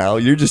your turn now.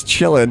 You're just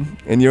chilling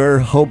in your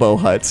hobo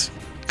hut.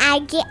 I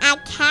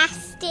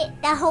casted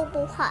the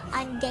hobo hut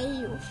on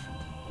Dave.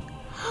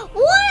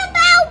 What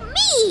about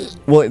me?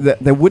 Well,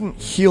 that wouldn't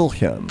heal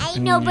him. I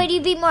know, but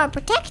he'd be more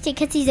protected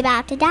because he's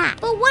about to die.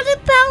 But what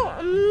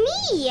about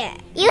me?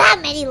 You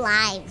have many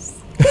lives.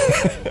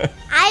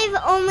 I've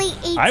only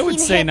 18 I would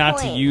say hit not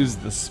points. to use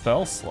the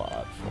spell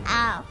slot.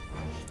 Oh.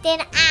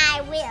 Then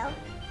I will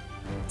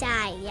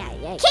die.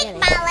 Yeah. Kick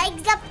my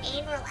legs up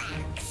and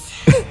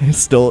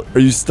relax. Are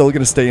you still going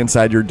to stay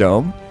inside your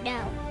dome?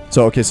 No.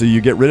 So, okay, so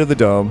you get rid of the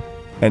dome,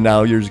 and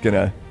now you're just going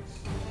to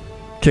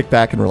kick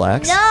back and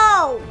relax?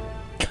 No.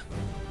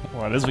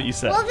 Well, that is what you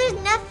said. Well,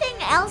 there's nothing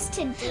else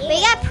to do.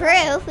 We got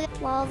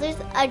proof. Well, there's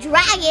a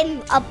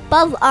dragon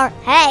above our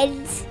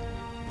heads.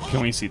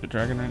 Can we see the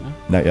dragon right now?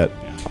 Not yet.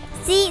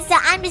 See, so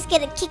I'm just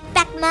gonna kick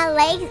back my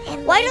legs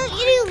and. Why don't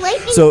you do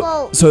lightning So,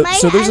 bolt? so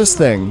there's this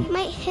thing. You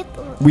might hit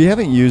the. We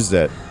haven't used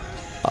it.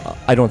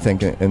 I don't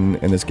think in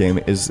this game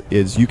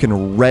is you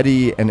can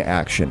ready an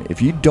action.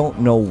 If you don't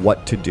know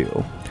what to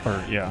do,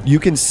 you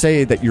can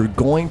say that you're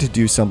going to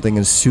do something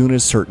as soon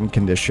as certain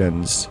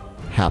conditions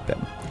happen.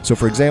 So,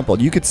 for example,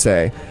 you could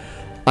say,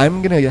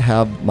 I'm going to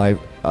have my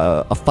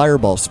a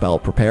fireball spell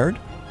prepared,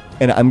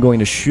 and I'm going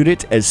to shoot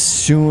it as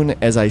soon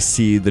as I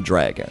see the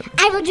dragon.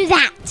 I will do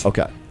that.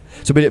 Okay.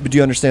 So, but do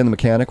you understand the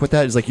mechanic with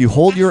that? It's like you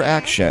hold your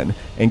action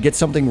and get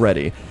something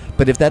ready,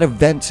 but if that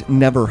event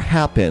never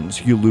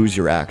happens, you lose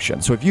your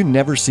action. So if you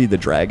never see the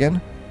dragon,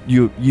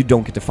 you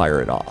don't get to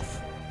fire it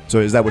off. So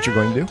is that what you're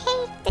going to do?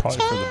 Probably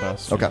for the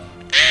best. Okay.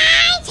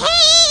 I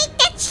take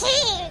the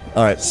chance.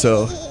 All right,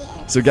 so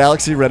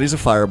Galaxy readies a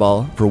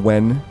fireball for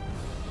when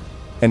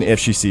and if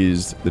she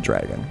sees the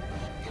dragon.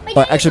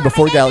 Actually,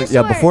 before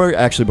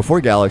Galaxy, before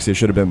Galaxy, it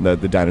should have been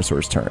the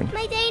dinosaur's turn.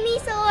 My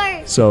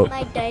dinosaur. So,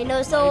 My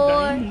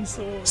dinosaur.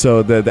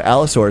 so the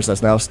Allosaurus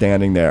that's now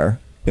standing there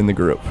in the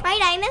group My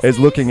dinosaur. is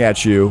looking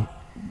at you,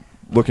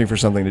 looking for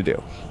something to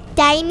do.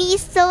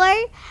 Dinosaur.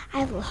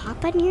 I will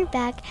hop on your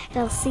back and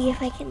I'll see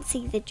if I can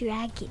see the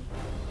dragon.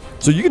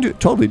 So you can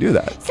totally do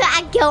that. So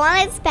I go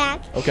on its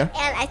back. Okay.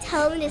 And I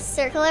tell him to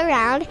circle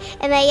around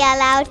and I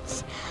yell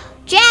out,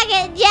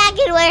 Dragon,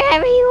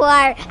 wherever you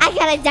are, I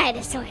got a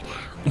dinosaur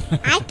now.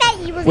 I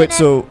thought you were Wait,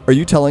 so are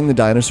you telling the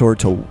dinosaur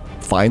to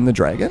find the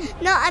dragon?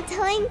 No, I'm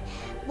telling.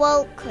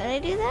 Well, could I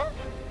do that?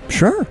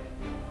 Sure.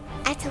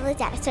 I tell the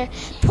dinosaur,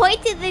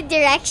 point in the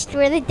direction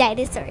where the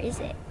dinosaur is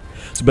in.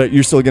 So, but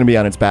you're still going to be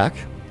on its back?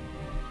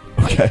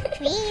 Okay.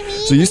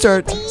 So you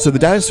start. So the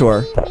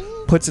dinosaur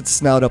puts its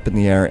snout up in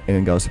the air and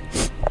it goes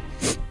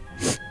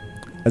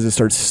as it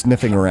starts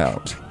sniffing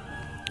around,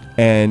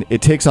 and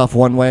it takes off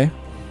one way,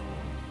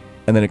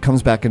 and then it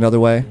comes back another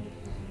way,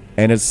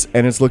 and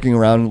it's looking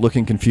around,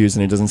 looking confused,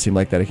 and it doesn't seem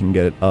like that it can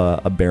get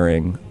a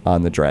bearing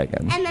on the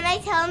dragon. And then I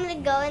tell him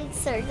to go in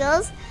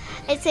circles.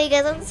 And so he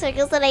goes in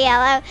circles and I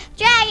yell out,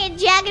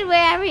 Dragon,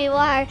 wherever you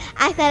are,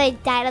 I got a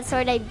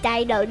dinosaur named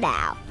Dino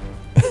now.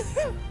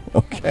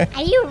 Okay.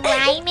 Are you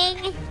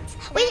rhyming?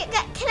 Wait,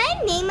 can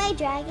I name my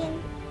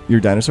dragon? Your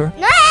dinosaur?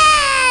 No,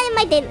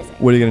 my dinosaur.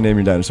 What are you going to name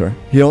your dinosaur?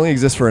 He only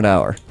exists for an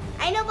hour.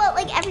 I know, but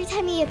like every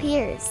time he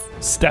appears.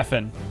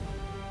 Stefan.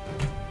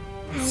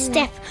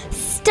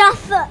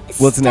 Stuff.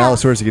 Well, it's an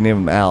Allosaurus. You can name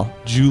him Al.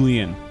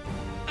 Julian.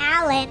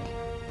 Alan.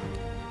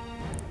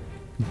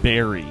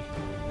 Barry.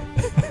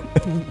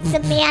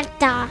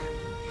 Samantha.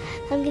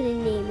 I'm gonna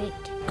name it.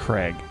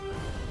 Craig.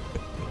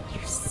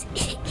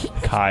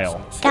 Kyle.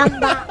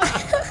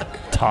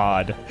 Gumba.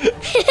 Todd.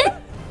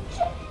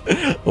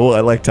 Oh,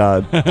 I like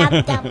Todd.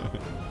 Dum Dum.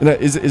 Now,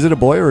 is it a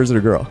boy or is it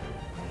a girl?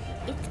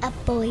 It's a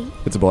boy.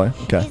 It's a boy.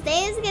 Okay. His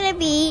name is gonna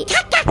be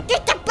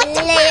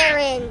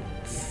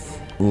Larynx.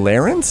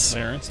 Clarence.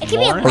 It could be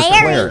Lawrence?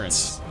 Larry.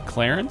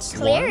 Clarence. Clarence.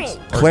 Clarence.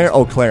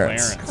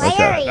 Clarence. Okay.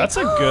 Clary. That's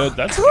a good.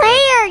 That's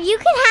Claire. You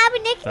can have a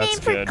nickname That's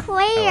for good.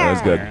 Claire. That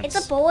was good. Clarence.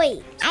 It's a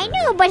boy. I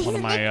know, but his One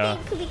of my nickname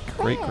could be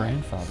Claire. great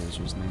grandfathers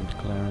was named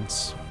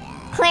Clarence.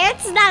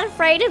 Clarence is not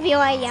afraid of you,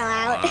 I yell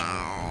out.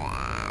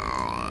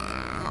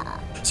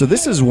 So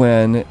this is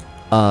when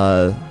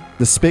the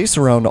space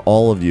around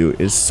all of you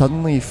is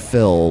suddenly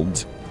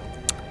filled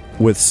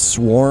with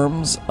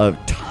swarms of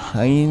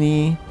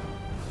tiny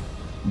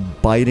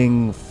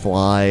biting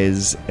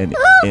flies and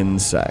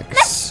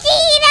insects.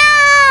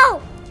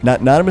 Mosquito!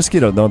 Not a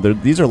mosquito. No,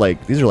 these are like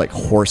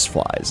horse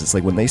flies. It's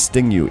like when they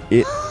sting you,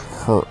 it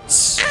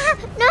hurts.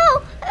 No,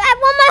 I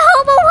want my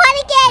hobo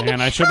hut again.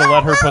 Man, I should have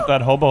let her put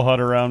that hobo hut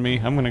around me.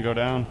 I'm gonna go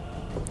down.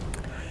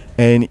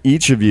 And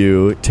each of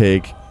you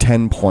take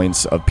 10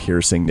 points of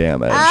piercing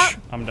damage. Oh.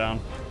 I'm down.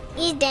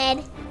 He's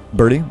dead.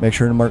 Birdie, make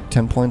sure to mark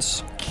 10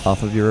 points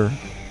off of your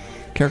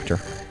character.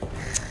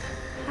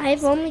 I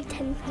have only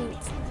 10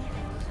 points.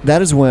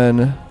 That is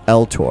when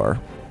Eltor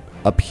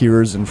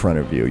appears in front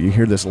of you. You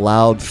hear this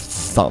loud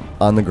thump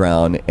on the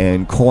ground,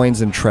 and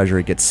coins and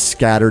treasure get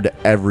scattered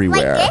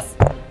everywhere. Like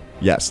this?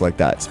 Yes, like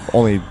that. It's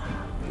only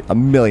a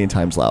million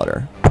times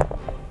louder.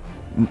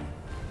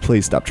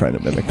 Please stop trying to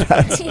mimic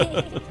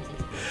that.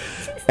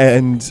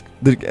 And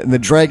the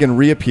dragon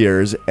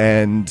reappears,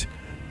 and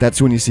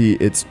that's when you see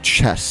its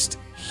chest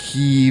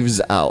heaves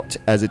out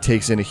as it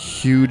takes in a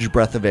huge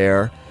breath of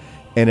air,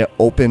 and it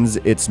opens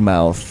its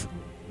mouth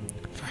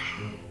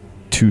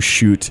to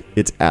shoot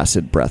its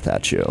acid breath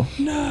at you.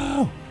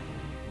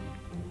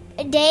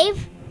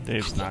 Dave,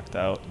 Dave's knocked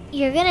out.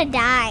 you're gonna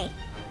die.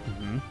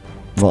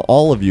 Well,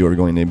 all of you are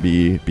going to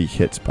be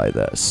hit by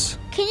this.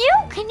 Can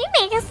you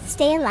make us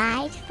stay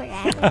alive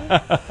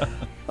forever?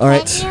 All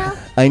right, Can you?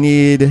 I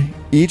need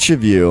each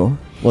of you.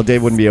 Well,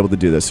 Dave wouldn't be able to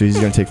do this, so he's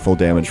going to take full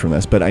damage from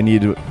this. But I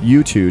need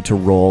you two to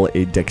roll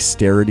a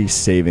dexterity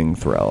saving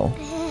throw.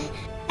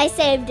 I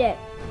saved it.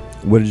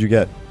 What did you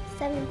get?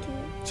 17.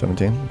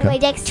 17? My Okay.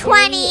 dexterity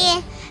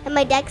 20. And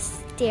my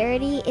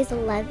dexterity is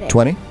 11.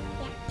 20?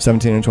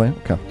 17 and 20?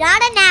 Okay.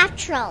 Not a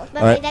natural,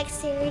 but All right. my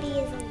dexterity is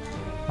 11.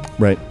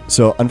 Right.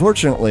 So,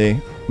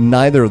 unfortunately,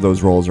 neither of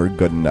those rolls are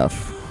good enough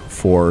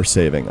for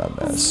saving on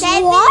this.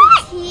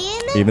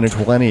 17? Even a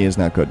 20 is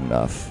not good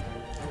enough.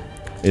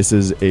 This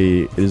is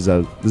a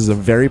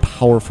very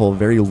powerful,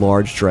 very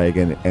large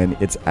dragon, and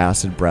its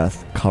acid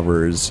breath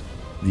covers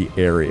the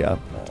area.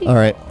 All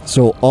right,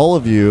 so all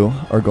of you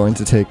are going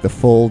to take the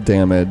full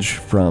damage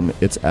from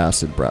its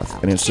acid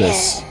breath, and it's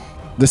just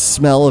the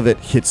smell of it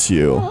hits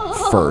you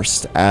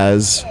first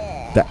as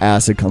the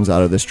acid comes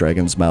out of this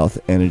dragon's mouth,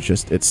 and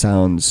it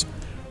sounds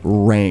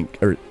rank,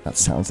 or not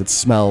sounds, it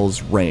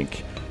smells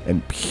rank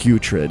and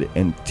putrid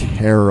and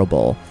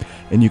terrible,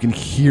 and you can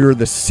hear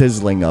the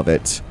sizzling of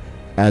it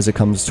as it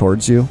comes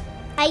towards you.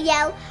 I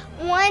yell,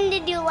 when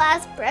did you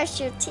last brush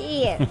your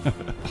teeth?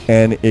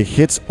 And it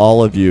hits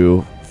all of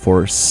you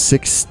for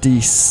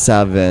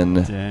 67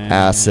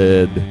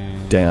 acid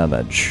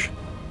damage.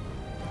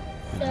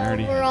 I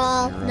already We're had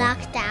all 0.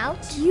 knocked out?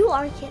 You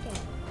are kidding.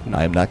 No,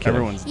 I am not kidding.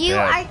 Everyone's You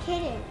dead. are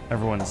kidding.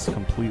 Everyone's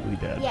completely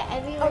dead. Yeah,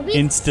 everyone.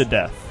 Insta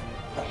death.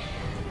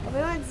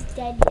 Everyone's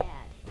dead yet.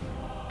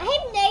 I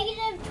have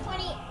negative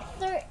 20.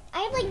 I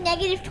have like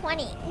negative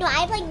 20. No, I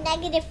have like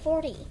negative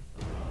 40.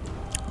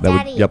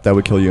 Daddy. That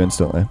would kill you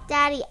instantly.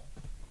 Daddy.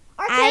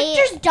 Our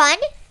character's done?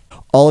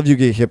 All of you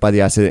get hit by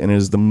the acid, and it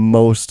is the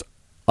most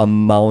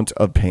amount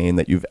of pain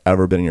that you've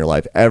ever been in your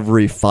life.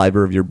 Every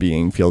fiber of your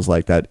being feels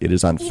like that. It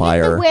is on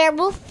fire. Even the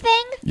werewolf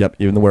thing? Yep,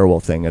 even the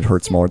werewolf thing. It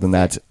hurts more than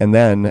that. And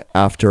then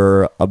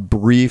after a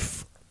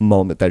brief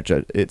moment, but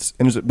it's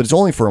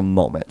only for a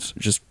moment.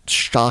 Just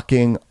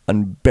shocking,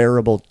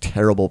 unbearable,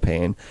 terrible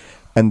pain,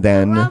 and We're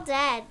all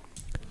then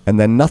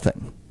dead.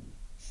 nothing.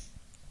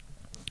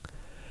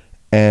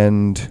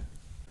 And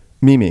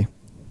Mimi,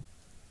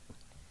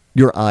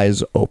 your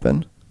eyes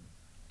open,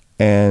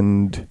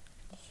 and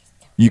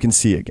you can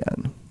see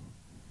again.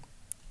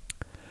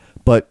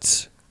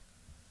 But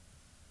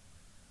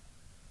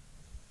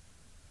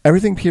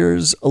everything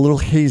appears a little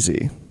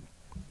hazy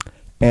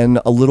and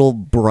a little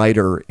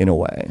brighter in a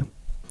way.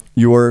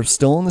 You're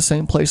still in the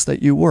same place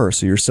that you were,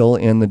 so you're still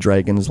in the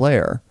dragon's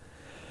lair,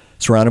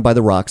 surrounded by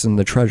the rocks and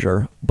the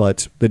treasure,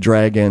 but the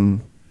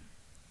dragon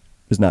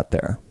is not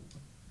there.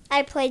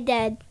 I play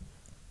dead.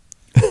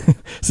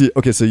 So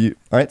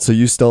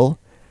you still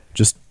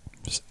just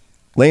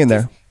laying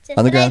there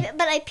on the ground.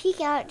 But I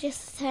peek out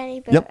just a tiny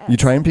bit. Yep, you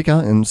try and peek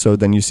out, and so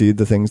then you see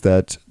the things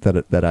that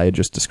I had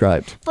just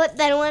described. But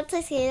then once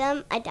I see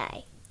them, I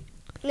die.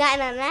 Not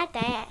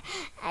die.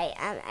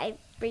 I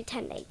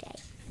pretend I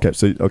die.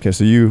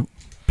 So you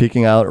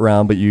peeking out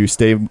around, but you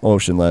stay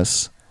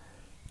motionless.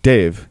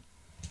 Dave,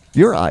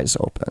 your eyes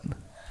open,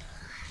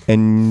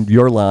 and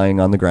you're lying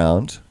on the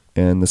ground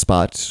in the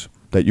spot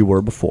that you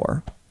were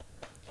before.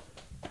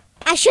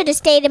 I should have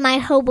stayed in my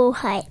hobo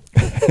hut.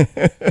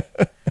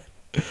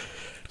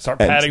 Start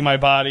patting my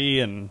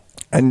body, and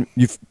And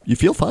you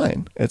feel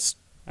fine. It's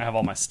I have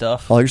all my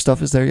stuff. all your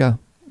stuff is there. Yeah,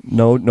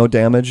 No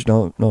damage.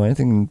 No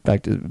anything. In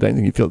fact, if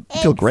anything, you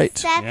feel great.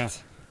 Except Yeah.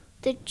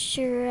 the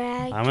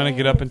dragon. I'm gonna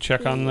get up and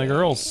check on the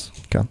girls.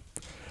 Okay.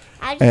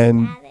 I just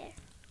And- had it.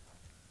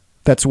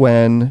 That's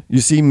when you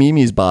see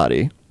Mimi's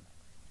body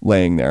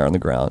laying there on the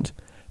ground,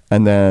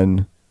 and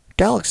then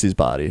Galaxy's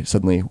body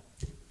suddenly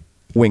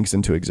winks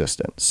into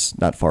existence,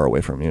 not far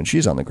away from you, and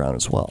she's on the ground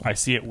as well. I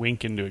see it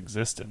wink into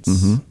existence.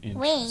 Mm-hmm.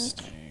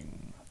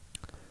 Interesting.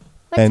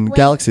 And wink?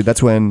 Galaxy,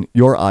 that's when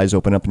your eyes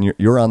open up and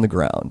you're on the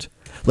ground.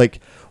 Like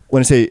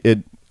when I say it,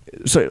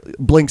 so it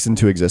blinks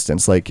into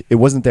existence. Like it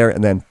wasn't there,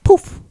 and then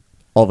poof,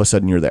 all of a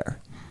sudden you're there.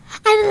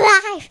 I'm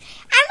alive.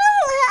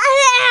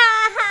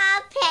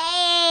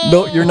 Pain.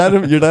 No, you're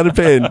not. You're not in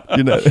pain.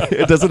 You're not.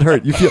 It doesn't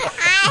hurt. You feel.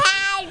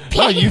 I had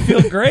pain. Oh, you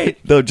feel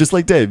great. No, just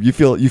like Dave, you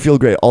feel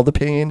great. All the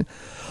pain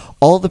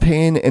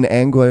and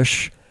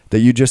anguish that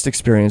you just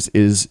experienced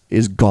is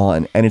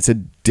gone, and it's a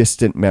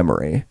distant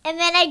memory. And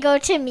then I go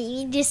to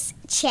Mimi, just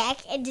check,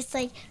 and just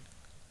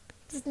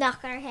knock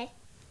on her head.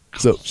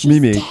 So She's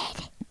Mimi, dead.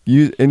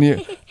 you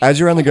as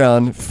you're on the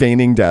ground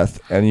feigning death,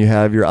 and you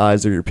have your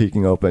eyes or you're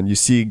peeking open, you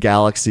see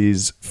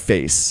Galaxy's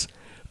face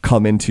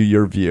come into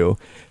your view,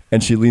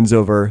 and she leans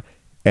over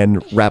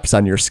and raps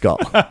on your skull.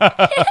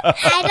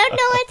 I don't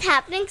know what's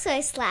happening, so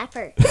I slap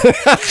her.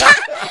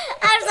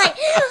 I was like,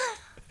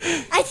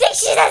 I think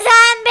she's a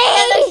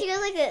zombie. She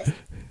goes like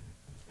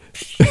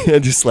this.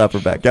 And you slap her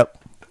back.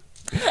 Yep.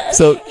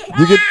 So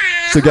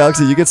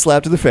Galaxy, you get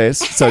slapped in the face.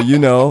 So you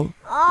know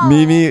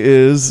Mimi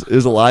is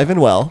alive and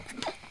well.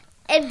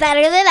 And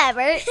better than ever.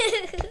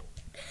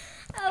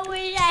 I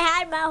wish I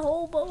had my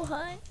hobo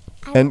hunt.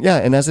 And yeah,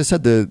 and as I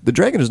said, the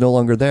dragon is no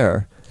longer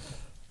there.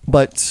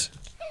 But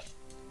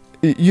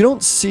you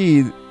don't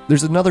see.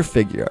 There's another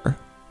figure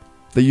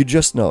that you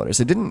just noticed.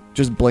 It didn't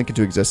just blink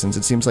into existence.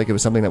 It seems like it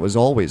was something that was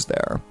always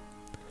there.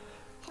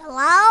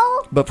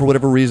 Hello? But for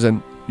whatever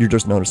reason, you're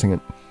just noticing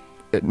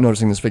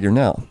this figure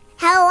now.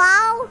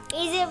 Hello?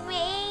 Is it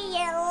me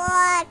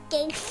you're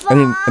looking for?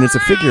 And it's a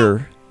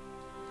figure.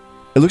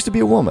 It looks to be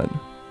a woman.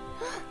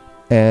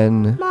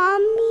 And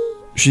Mommy?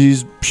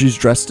 she's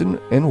dressed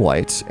in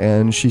white,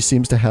 and she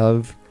seems to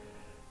have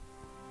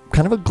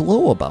kind of a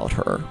glow about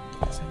her.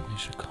 I think we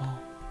should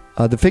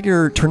call. The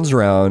figure turns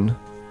around,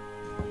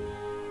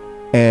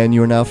 and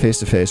you are now face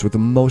to face with the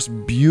most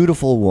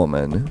beautiful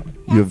woman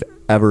you have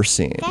ever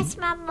seen. That's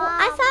my mom.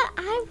 I thought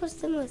I was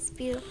the most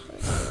beautiful.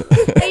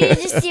 Or you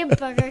just see a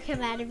booger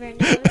come out of her nose.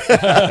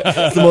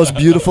 It's the most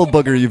beautiful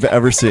booger you've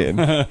ever seen.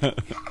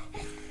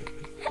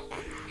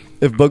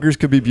 If boogers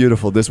could be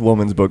beautiful, this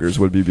woman's boogers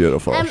would be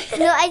beautiful. No,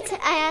 I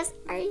asked,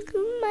 are you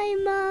my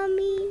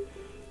mommy?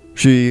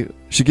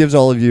 She gives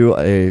all of you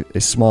a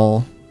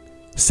small,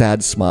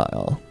 sad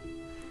smile.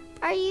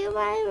 Are you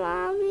my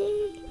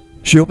mommy?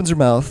 She opens her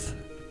mouth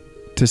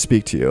to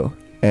speak to you,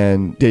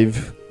 and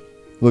Dave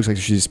looks like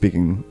she's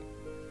speaking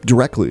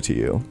directly to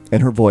you,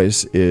 and her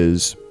voice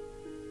is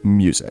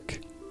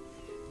music.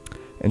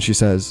 And she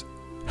says,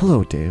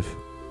 "Hello, Dave.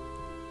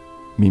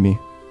 Mimi,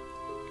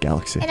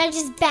 Galaxy." And I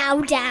just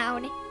bow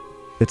down.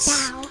 It's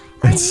Bow.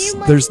 Are it's you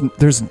my,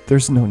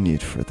 there's no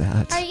need for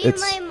that. are you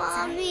It's my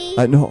mommy?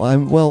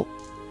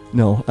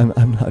 no,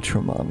 I'm not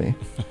your mommy.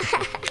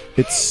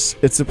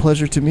 It's a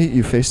pleasure to meet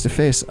you face to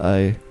face.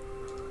 I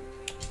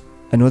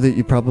know that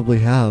you probably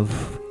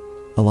have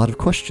a lot of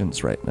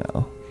questions right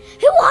now.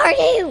 Who are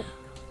you?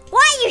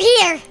 Why are you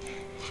here?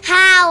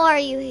 How are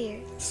you here?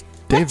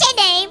 Dave, What's your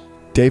name?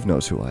 Dave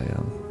knows who I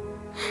am.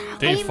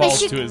 Dave you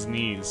falls Michi- to his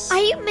knees. Are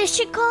you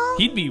Michikal?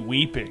 He'd be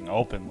weeping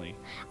openly.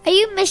 Are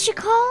you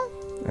Michikal?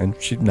 And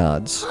she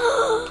nods.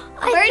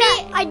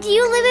 Do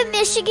you live in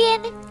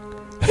Michigan?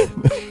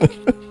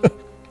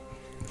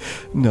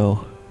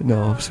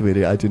 No,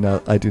 sweetie, I do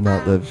not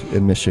live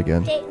in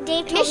Michigan.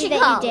 Dave told me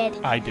that you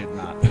did. I did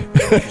not.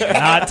 I did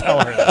not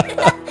tell her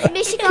that.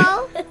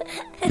 Michikal?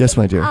 Yes,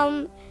 my dear.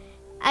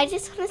 I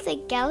just want to say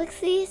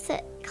Galaxy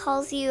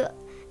calls you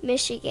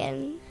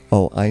Michigan.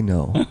 Oh, I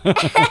know.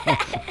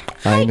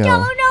 I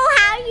know.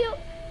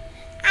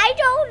 I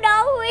don't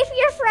know if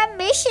you're from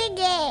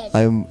Michigan.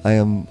 I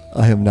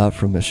am not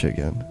from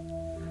Michigan.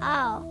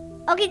 Oh.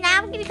 Okay, now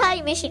I'm going to call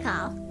you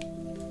Michikal.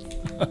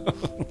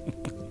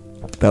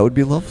 That would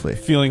be lovely.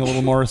 Feeling a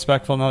little more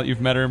respectful now that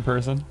you've met her in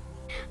person?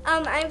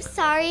 I'm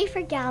sorry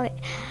for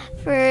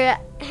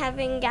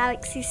having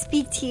Galaxy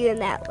speak to you in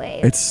that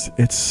way. It's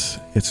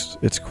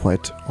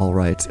quite all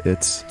right. Do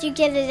you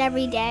get it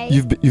every day?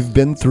 You've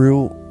been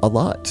through a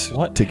lot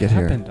What to get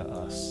here. happened to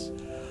us?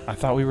 I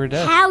thought we were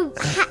dead. How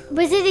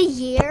was it a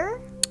year?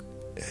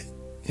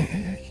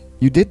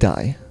 You did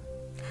die.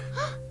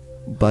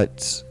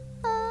 But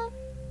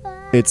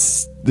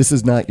this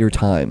is not your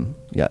time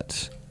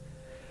yet.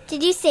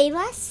 Did you save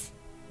us?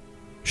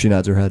 She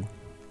nods her head.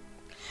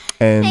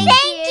 And Thank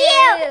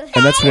you.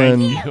 and that's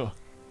when You.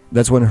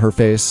 that's when her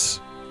face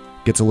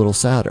gets a little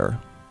sadder.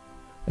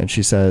 And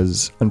she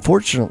says,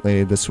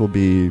 "Unfortunately, this will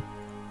be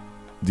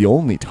the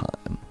only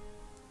time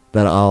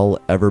that I'll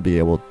ever be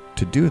able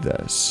to do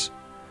this.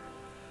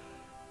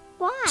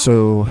 Why?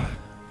 So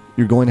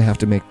you're going to have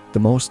to make the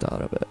most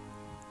out of it."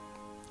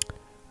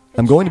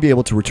 I'm going to be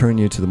able to return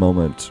you to the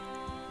moment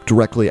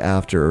directly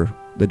after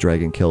the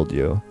dragon killed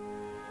you.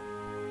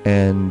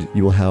 And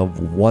you will have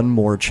one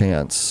more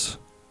chance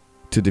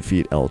to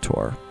defeat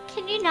Eltor.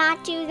 Can you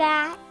not do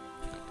that?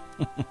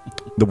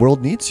 The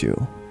world needs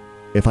you.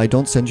 If I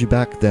don't send you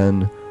back,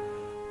 then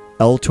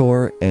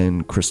Eltor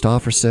and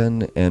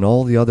Christofferson and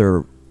all the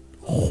other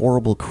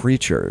horrible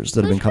creatures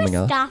that have been coming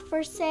out.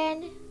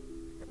 Christofferson?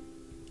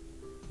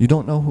 You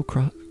don't know who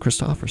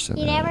Christofferson is.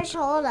 You never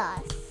told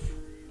us.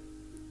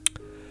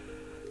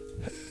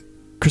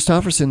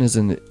 Christofferson is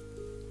an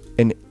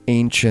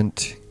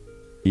ancient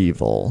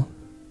evil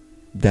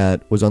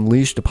that was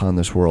unleashed upon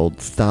this world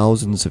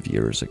thousands of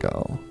years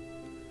ago.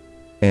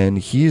 And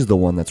he's the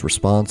one that's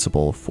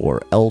responsible for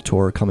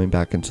Eltor coming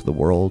back into the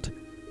world.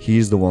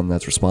 He's the one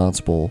that's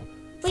responsible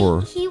for...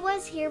 Wait, he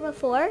was here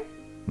before?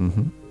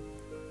 Mm-hmm.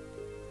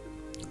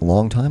 A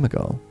long time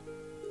ago.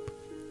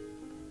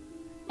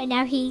 And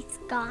now he's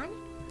gone?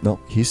 No,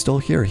 he's still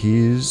here.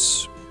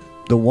 He's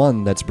the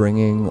one that's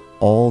bringing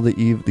all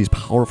these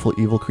powerful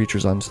evil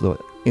creatures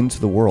into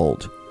the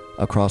world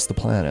across the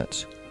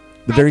planet.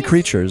 The very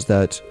creatures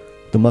that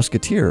the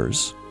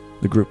Musketeers,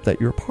 the group that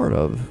you're a part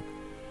of,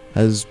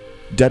 has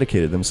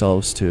dedicated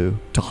themselves to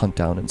hunt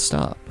down and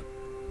stop.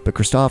 But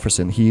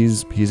Christofferson,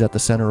 he's at the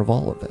center of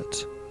all of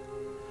it.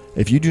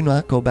 If you do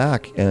not go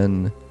back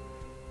and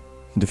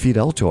defeat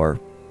Eltor,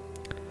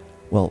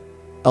 well,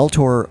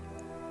 Eltor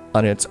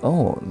on its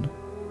own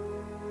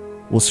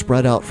will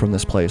spread out from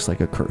this place like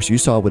a curse. You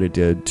saw what it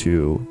did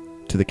to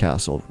the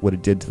castle, what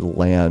it did to the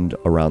land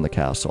around the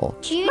castle.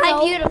 Do you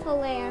know, beautiful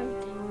land.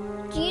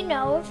 Do you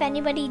know if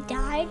anybody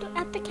died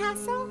at the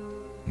castle?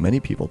 Many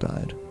people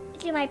died.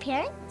 Do my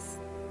parents?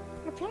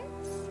 Your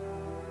parents?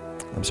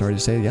 I'm sorry to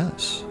say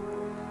yes.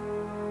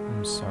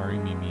 I'm sorry,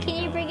 Mimi.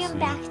 Can you bring him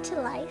back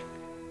to life?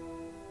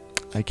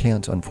 I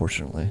can't,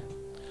 unfortunately.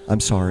 I'm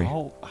sorry.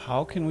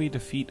 How can we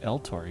defeat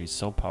Eltor? He's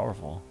so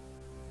powerful.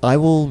 I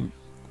will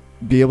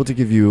be able to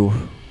give you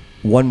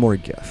one more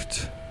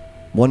gift.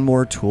 One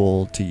more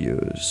tool to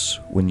use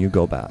when you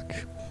go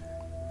back.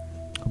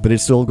 But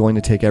it's still going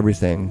to take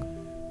everything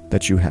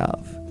that you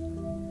have.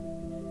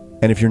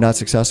 And if you're not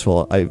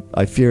successful,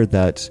 I fear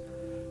that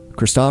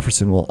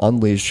Christofferson will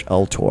unleash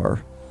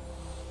Eltor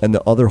and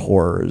the other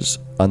horrors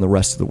on the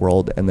rest of the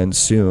world, and then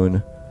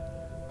soon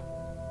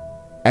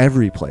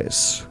every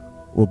place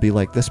will be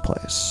like this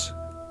place.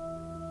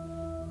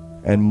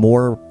 And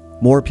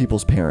more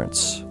people's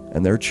parents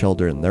and their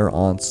children, their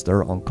aunts,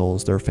 their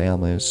uncles, their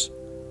families,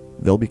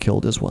 they'll be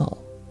killed as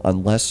well,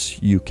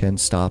 unless you can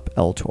stop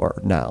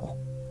Eltor now.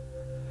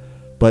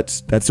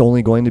 But that's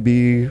only going to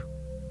be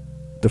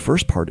the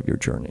first part of your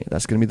journey.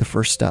 That's going to be the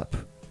first step.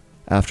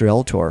 After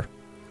Eltor,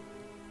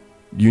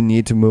 you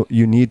need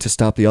to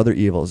stop the other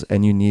evils,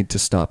 and you need to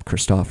stop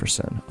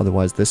Christofferson.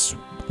 Otherwise, this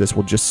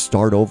will just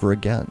start over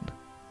again.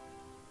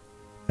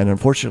 And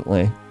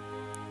unfortunately,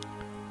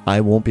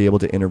 I won't be able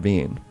to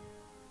intervene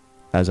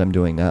as I'm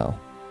doing now.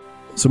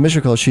 So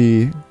Mishakal,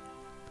 she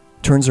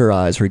turns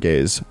her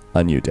gaze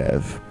on you,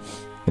 Dave,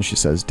 and she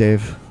says,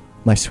 Dave,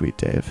 my sweet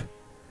Dave,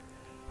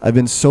 I've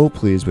been so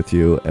pleased with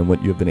you and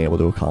what you've been able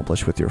to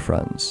accomplish with your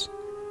friends.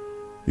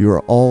 You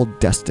are all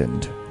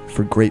destined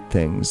for great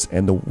things,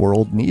 and the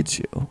world needs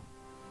you.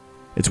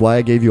 It's why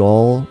I gave you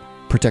all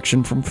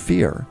protection from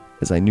fear,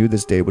 as I knew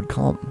this day would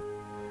come.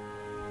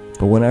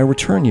 But when I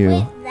return you...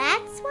 Wait,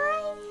 that's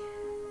why?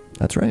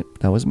 That's right,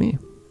 that was me.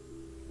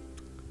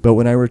 But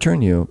when I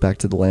return you back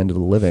to the land of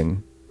the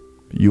living,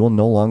 you will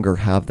no longer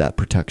have that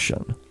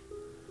protection.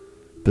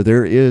 But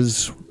there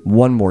is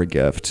one more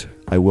gift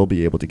I will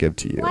be able to give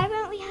to you. Why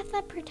won't we have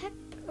that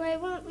Why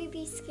won't we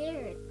be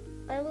scared?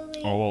 Why will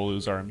we... Oh, we'll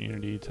lose our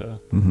immunity to...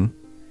 Mm-hmm.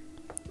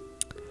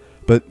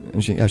 But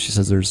she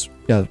says there's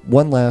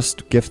one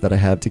last gift that I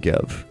have to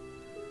give.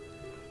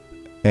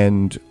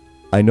 And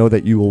I know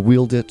that you will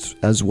wield it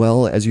as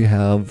well as you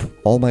have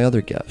all my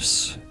other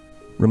gifts.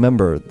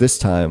 Remember, this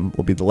time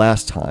will be the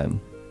last time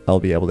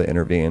I'll be able to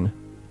intervene.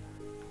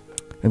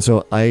 And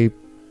so I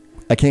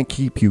can't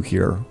keep you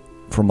here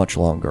for much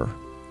longer.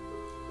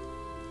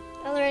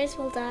 Otherwise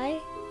we'll die?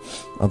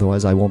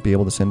 Otherwise I won't be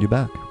able to send you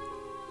back.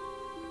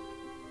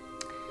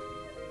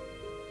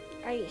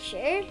 Are you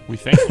sure? We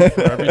thank you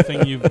for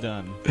everything you've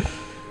done.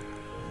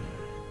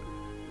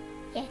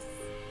 Yes.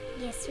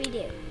 Yes, we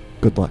do.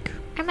 Good luck.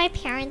 Are my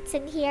parents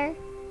in here?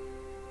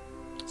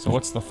 So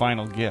what's the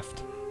final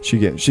gift? She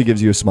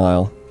gives you a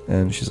smile,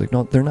 and she's like,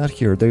 "No, they're not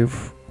here.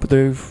 They've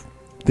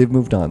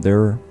moved on.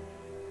 They're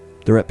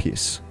at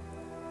peace."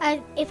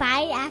 If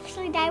I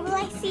actually die, will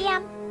I see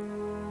them?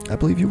 I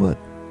believe you would.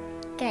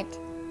 Good.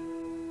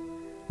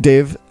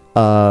 Dave,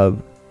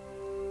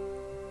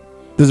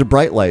 there's a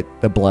bright light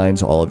that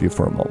blinds all of you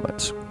for a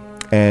moment,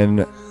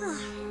 and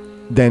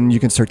then you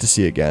can start to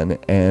see again,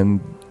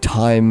 and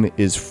time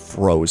is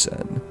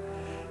frozen,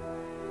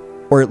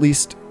 or at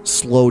least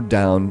slowed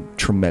down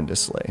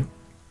tremendously.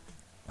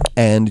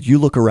 And you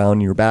look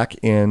around, you're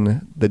back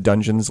in the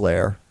dungeon's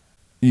lair.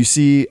 You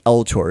see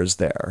Eltor is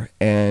there,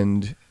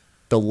 and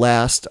the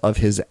last of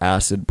his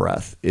acid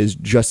breath is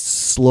just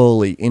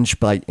slowly,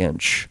 inch by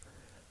inch,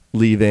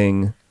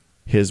 leaving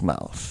his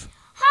mouth.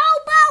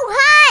 Hobo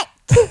hut!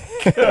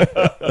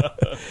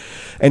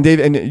 And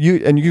Dave, and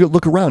you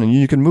look around and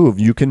you can move.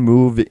 You can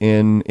move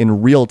in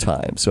real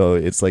time. So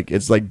it's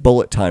like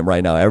bullet time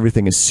right now.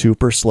 Everything is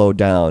super slowed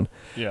down.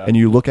 Yeah. And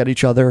you look at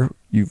each other.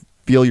 You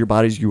feel your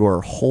bodies. You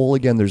are whole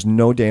again. There's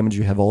no damage.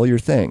 You have all your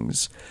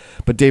things.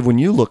 But Dave, when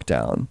you look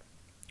down,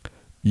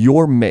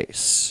 your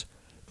mace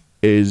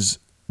is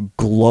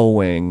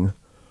glowing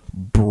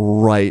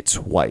bright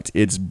white.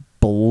 It's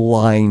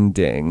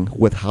blinding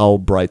with how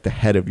bright the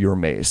head of your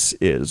mace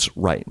is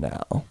right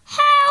now.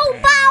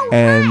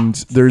 And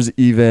there's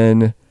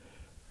even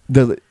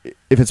if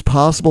it's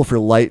possible for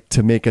light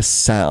to make a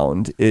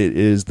sound, it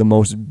is the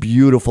most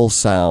beautiful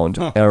sound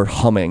or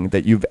humming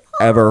that you've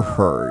ever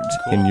heard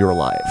in your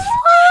life.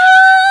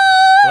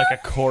 Like a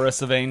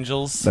chorus of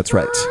angels. That's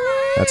right.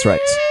 That's right.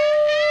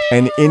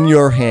 And in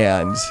your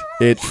hand,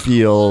 it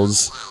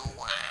feels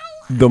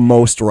the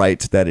most right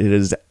that it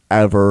has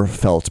ever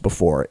felt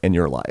before in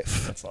your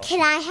life. That's awesome.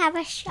 Can I have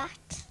a shot?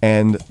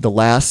 And the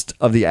last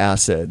of the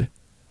acid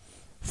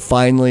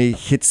finally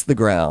hits the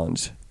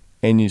ground,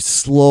 and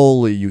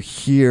you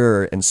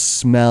hear and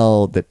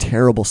smell the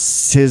terrible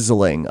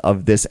sizzling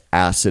of this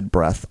acid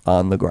breath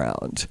on the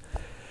ground.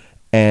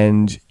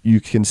 And you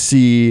can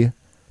see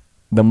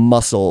the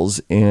muscles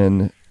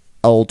in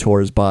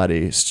Eltor's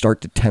body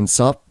start to tense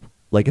up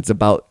like it's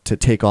about to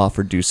take off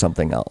or do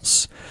something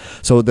else.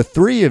 So the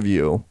three of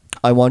you,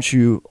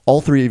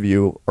 all three of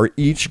you are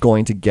each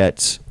going to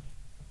get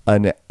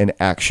an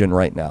action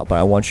right now, but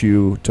I want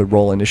you to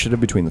roll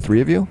initiative between the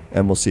three of you,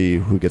 and we'll see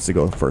who gets to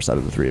go first out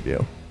of the three of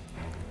you.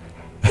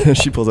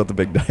 She pulls out the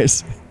big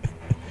dice.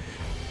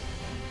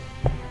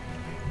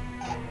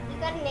 You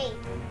got an 8.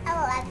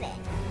 11.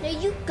 No,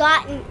 you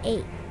got an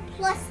 8.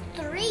 Plus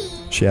 3.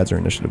 She adds her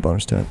initiative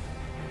bonus to it.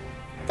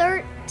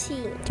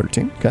 13.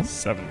 13, okay.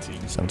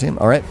 17.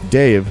 All right,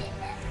 Dave,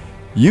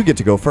 you get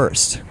to go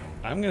first.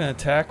 I'm going to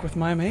attack with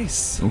my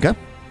mace. Okay,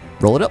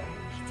 roll it up.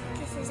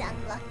 This is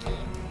unlucky.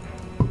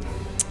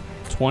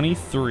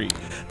 23.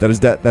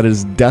 That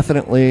is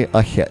definitely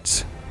a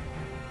hit.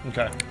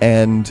 Okay.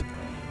 And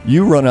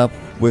you run up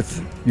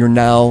with your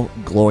now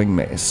glowing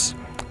mace,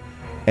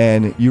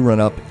 and you run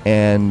up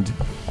and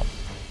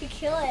You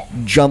kill it.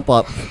 jump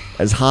up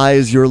as high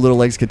as your little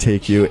legs could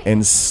take you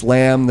and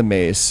slam the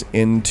mace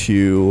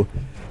into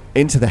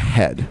the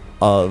head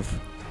of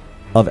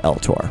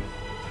Eltor.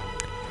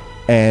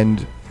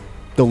 And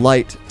the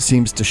light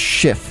seems to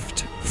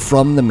shift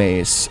from the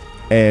mace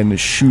and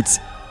shoots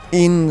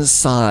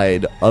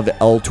inside of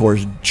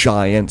Eltor's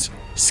giant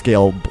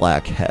scale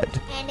black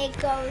head. And it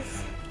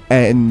goes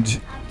And up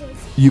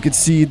his you could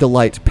see the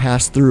light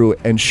pass through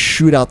and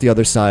shoot out the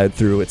other side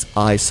through its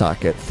eye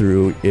socket,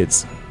 through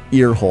its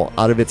ear hole,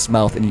 out of its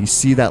mouth, and you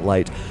see that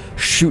light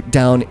shoot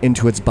down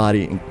into its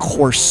body and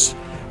course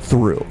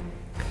through.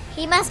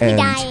 He must be And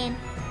dying.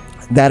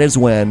 that is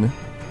when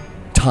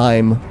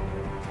time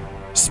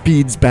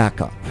speeds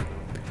back up,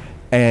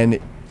 and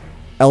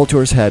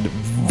Eltor's head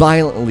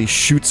violently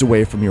shoots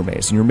away from your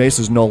mace, and your mace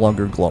is no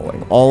longer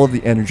glowing. All of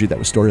the energy that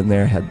was stored in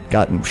there had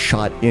gotten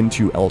shot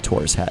into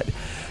Eltor's head,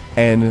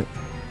 and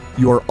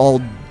you are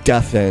all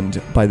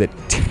deafened by the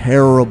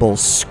terrible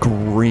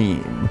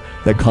scream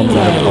that comes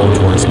out of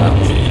Eltor's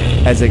mouth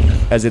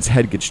as its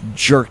head gets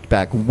jerked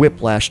back,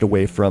 whiplashed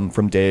away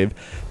from Dave,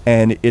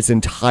 and its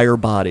entire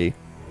body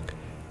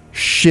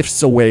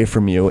shifts away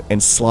from you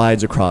and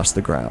slides across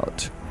the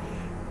ground.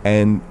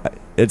 And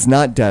it's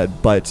not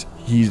dead, but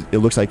it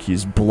looks like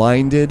he's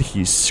blinded.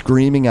 He's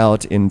screaming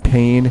out in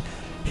pain.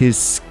 His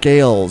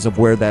scales of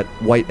where that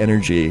white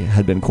energy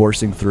had been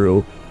coursing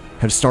through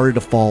have started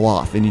to fall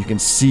off, and you can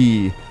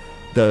see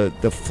the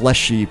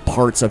fleshy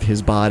parts of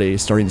his body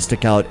starting to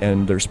stick out,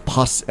 and there's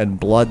pus and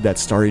blood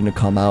that's starting to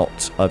come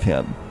out of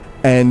him.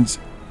 And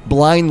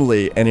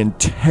blindly and in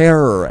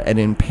terror and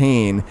in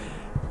pain,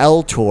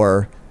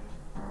 Eltor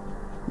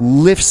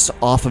lifts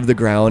off of the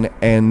ground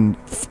and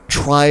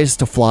tries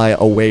to fly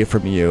away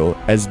from you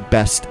as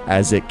best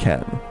as it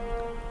can.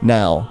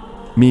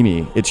 Now,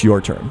 Mimi, it's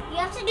your turn. You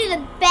have to do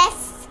the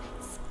best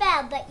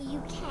spell that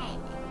you can.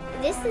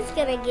 This is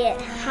gonna get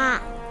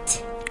hot.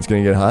 It's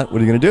gonna get hot.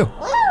 What are you gonna do?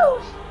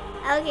 Woo!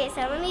 Okay,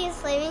 so I'm gonna use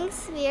Flaming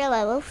Sphere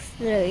level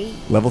 3.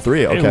 Level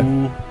 3, okay.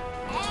 Ew.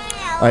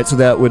 All right, so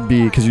that would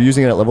be, because you're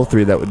using it at level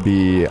 3, that would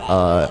be,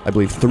 I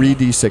believe,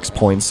 3d6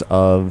 points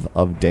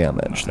of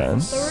damage then.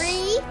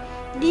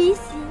 3d6.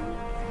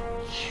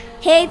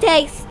 He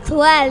takes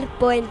 12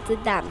 points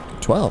of damage.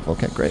 12,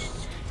 okay, great.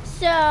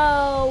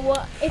 So,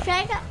 if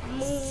I got...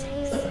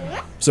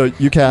 So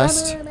you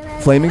cast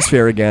Flaming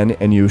Sphere again,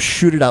 and you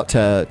shoot it out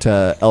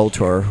to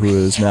Eltor, who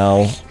is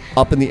now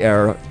up in the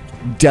air,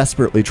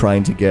 desperately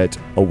trying to get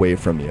away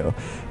from you.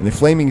 And the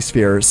Flaming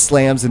Sphere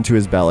slams into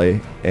his belly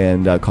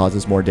and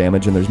causes more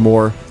damage, and there's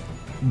more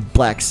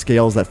black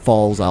scales that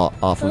falls out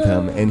off of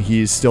him, and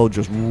he's still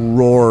just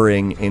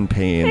roaring in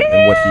pain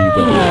and what he would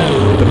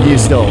do. But he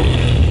is still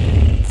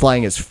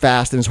flying as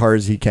fast and as hard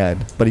as he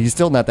can, but he's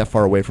still not that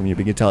far away from you. But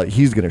you can tell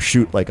he's going to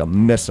shoot like a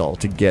missile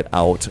to get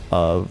out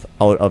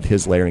of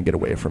his lair and get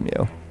away from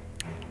you.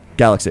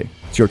 Galaxy,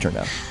 it's your turn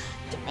now.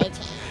 Wait,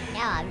 no,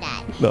 I'm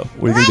not. No,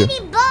 what are you gonna do?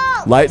 Lightning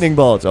bolt. Lightning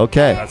bolts.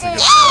 Okay. That's a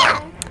good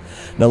Yeah.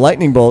 Now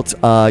lightning bolt.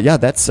 Yeah,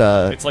 that's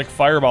It's like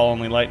fireball,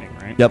 only lightning,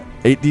 right? yep.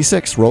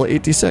 8d6. Roll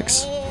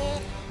 8d6.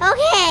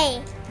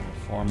 Okay.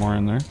 4 more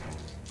in there.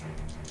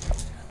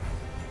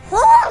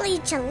 Holy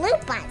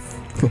chalupas.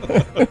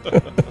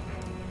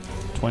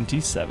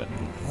 27.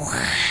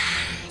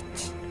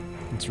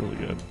 That's really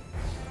good.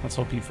 Let's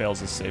hope he fails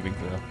his saving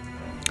throw.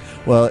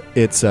 Well,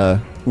 it's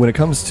when it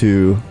comes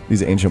to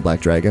these ancient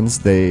black dragons,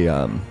 they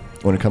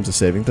when it comes to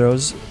saving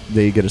throws,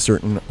 they get a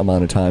certain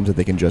amount of times that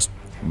they can just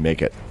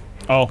make it.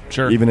 Oh,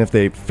 sure. Even if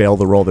they fail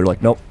the roll, they're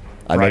like, nope,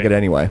 I make Right. it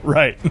anyway.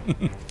 Right.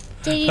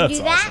 Did you That's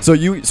do that?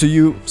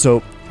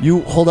 So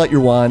you hold out your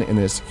wand, and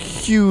this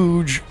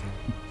huge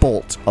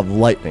bolt of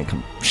lightning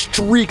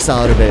streaks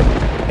out of it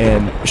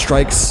and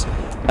strikes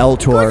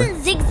Eltor. Goes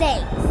in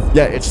zigzags.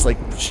 Yeah, it's like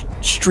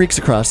streaks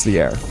across the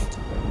air.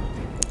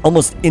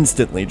 Almost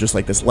instantly, just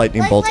like this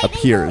lightning bolt lightning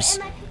appears.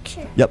 bolt in my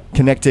picture. Yep,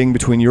 connecting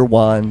between your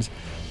wand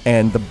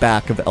and the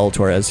back of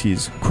Eltor as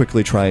he's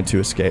quickly trying to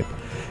escape.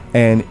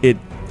 And it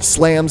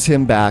slams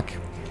him back,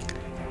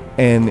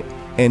 and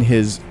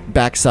his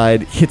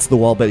backside hits the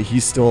wall, but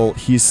he's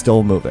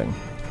still moving.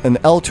 And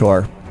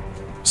Eltor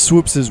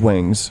swoops his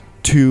wings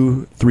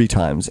 2-3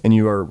 times, and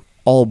you are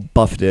all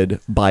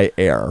buffeted by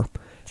air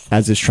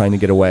as he's trying to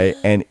get away,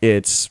 and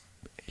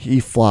he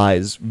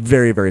flies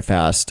very, very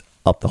fast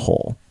up the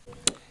hole.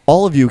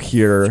 All of you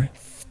hear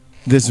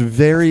this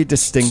very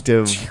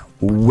distinctive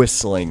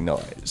whistling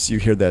noise. You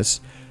hear this.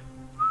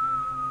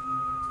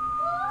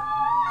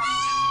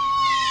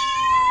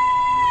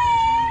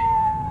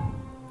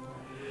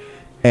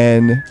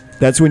 And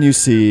that's when you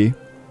see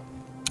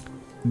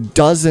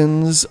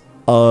dozens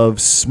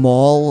of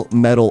small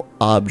metal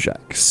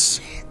objects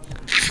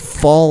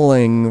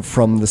falling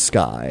from the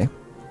sky.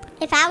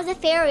 If I was a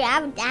fairy,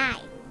 I would die.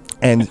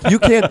 And you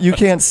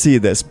can't see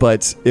this,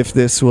 but if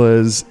this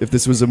was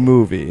a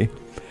movie,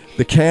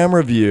 the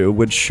camera view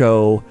would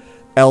show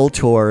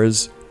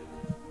Eltor's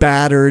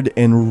battered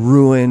and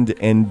ruined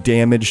and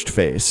damaged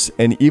face.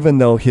 And even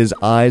though his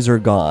eyes are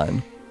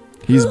gone,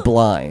 he's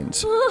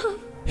blind.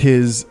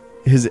 His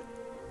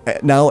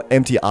now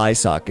empty eye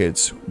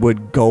sockets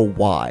would go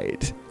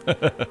wide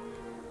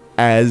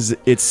as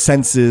it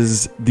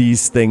senses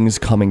these things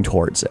coming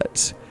towards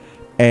it.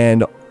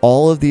 And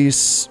all of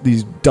these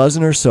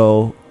dozen or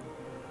so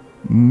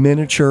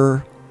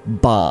miniature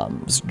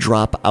bombs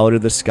drop out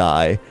of the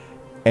sky,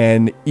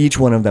 and each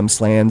one of them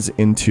slams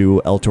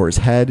into Eltor's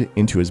head,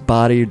 into his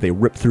body. They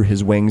rip through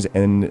his wings,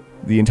 and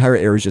the entire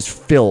air is just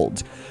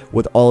filled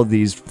with all of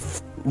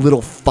these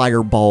little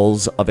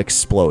fireballs of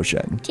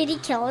explosion. Did he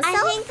kill himself?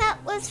 I think that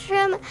was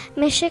from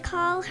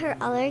Mishakal. Her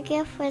other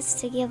gift was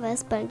to give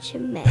us a bunch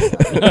of missiles.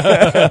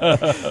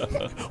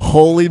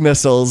 Holy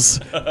missiles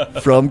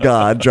from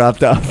God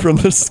dropped out from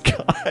the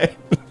sky.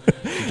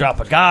 Drop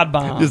a god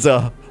bomb. It's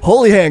a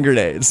holy hand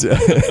grenades.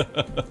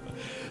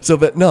 So,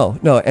 but no,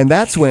 and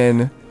that's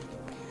when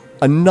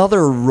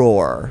another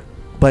roar,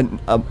 but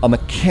a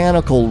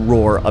mechanical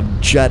roar of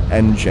jet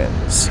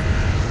engines,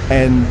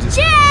 and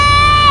Jed!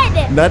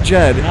 not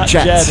Jed, Not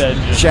jet, jet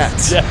engines. jet.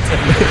 Jet engines.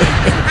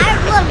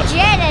 I love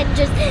Jed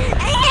engines.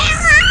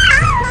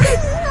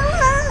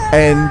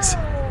 And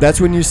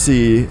that's when you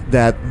see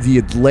that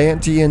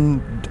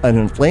an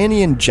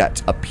Atlantean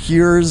jet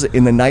appears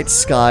in the night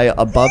sky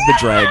above the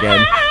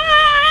dragon,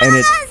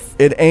 and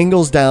it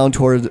angles down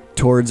towards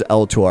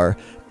Eltor,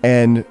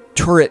 and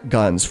turret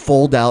guns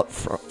fold out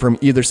from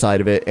either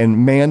side of it,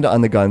 and manned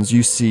on the guns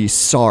you see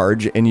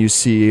Sarge, and you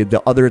see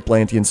the other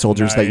Atlantean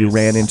soldiers that you Nice.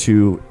 ran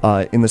into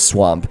in the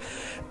swamp,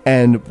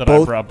 and That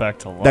both I brought back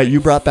to life. that you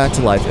brought back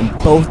to life, and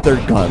both their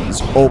guns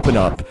open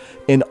up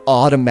in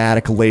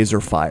automatic laser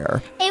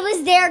fire. It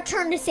was their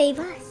turn to save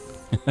us.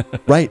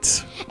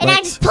 Right. And I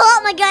right. just pull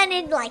out my gun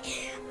and like,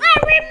 I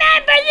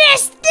remember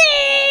this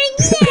thing!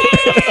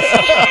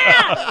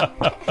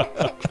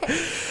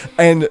 Yeah!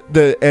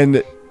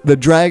 and the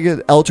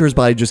dragon Eltor's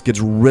body just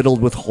gets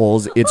riddled with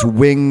holes. Its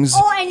wings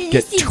and you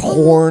get see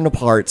torn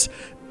apart,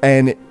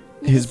 and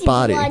his see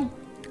body. blood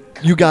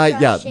You got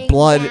gushing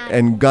blood down.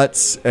 and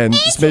guts, and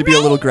It's this may be a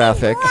little raining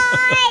graphic.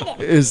 blood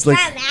Is like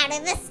from out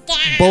of the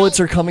sky. bullets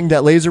are coming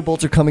down, laser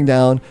bolts are coming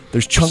down.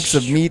 There's chunks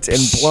of meat and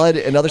blood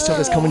and other stuff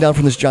that's coming down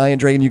from this giant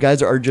dragon. You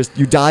guys are just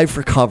you dive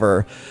for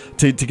cover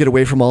to get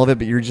away from all of it,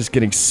 but you're just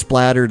getting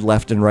splattered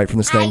left and right from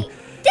this thing.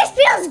 This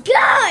feels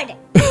good!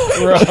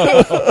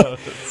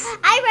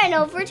 I ran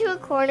over to a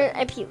corner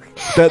and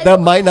puked. That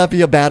might not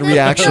be a bad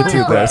reaction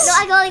to this. No,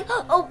 I go like,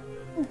 oh.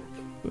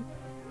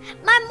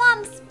 My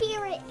mom's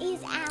spirit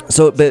is out.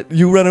 So, but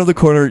you run out of the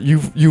corner, you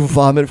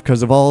vomit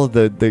because of all of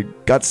the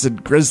guts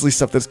and grisly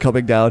stuff that's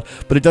coming down,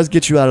 but it does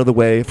get you out of the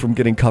way from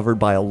getting covered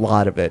by a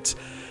lot of it.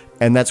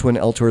 And that's when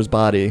Eltor's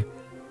body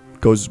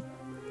goes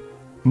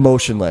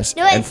motionless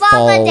No, it and falls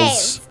on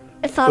falls. Dave.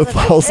 It falls on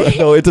Falls.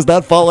 No, it does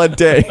not fall on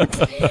Dave.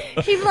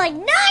 She's like,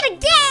 not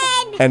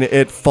again! And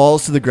it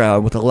falls to the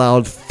ground with a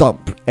loud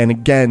thump. And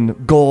again,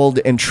 gold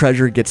and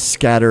treasure gets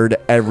scattered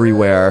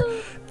everywhere.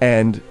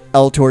 And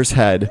Eltor's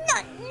head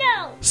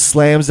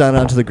slams down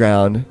onto the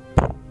ground,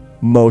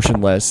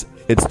 motionless.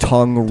 Its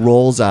tongue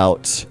rolls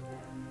out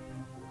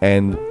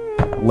and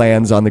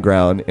lands on the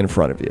ground in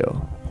front of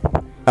you.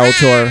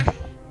 Eltor,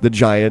 the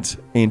giant,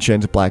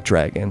 ancient black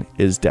dragon,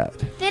 is dead.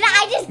 Then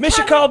I just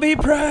Mishikal be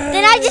praised.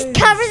 Then I just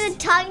cover the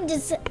tongue,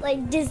 because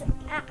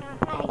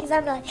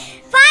I'm like,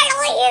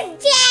 finally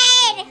he's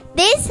dead.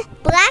 This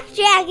black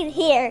dragon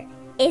here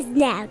is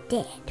now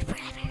dead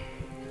forever.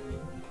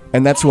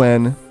 And that's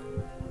when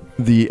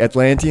the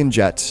Atlantean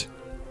jet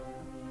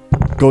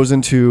goes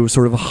into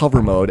sort of a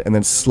hover mode and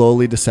then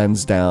slowly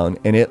descends down,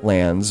 and it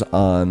lands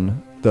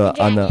on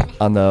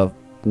the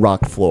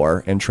rock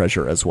floor and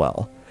treasure as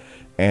well.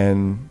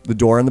 And the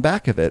door in the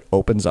back of it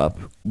opens up.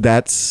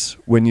 That's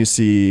when you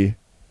see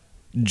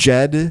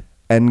Jed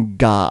and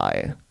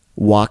Guy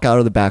walk out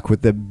of the back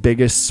with the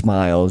biggest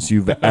smiles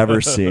you've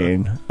ever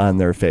seen on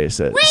their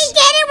faces. We did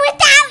it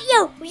without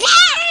you.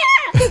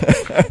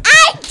 Yeah.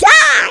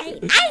 I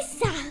died. I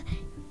saw.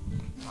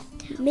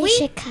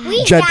 We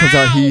Jed comes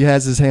out. died. He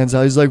has his hands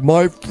out. He's like,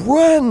 "My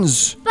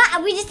friends,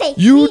 But we just say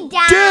You we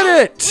died.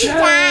 did it! We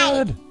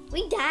died.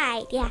 We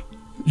died. Yeah.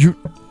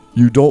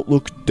 you don't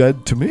look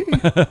dead to me."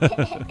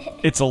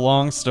 It's a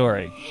long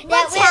story.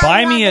 That's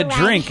Buy me a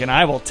drink and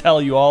I will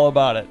tell you all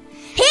about it.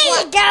 Here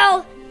you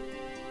go.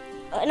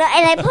 No, and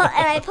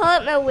I pull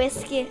out my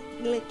whiskey.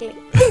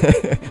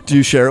 Do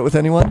you share it with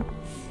anyone?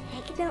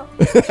 Heck no.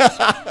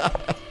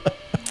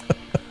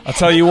 I'll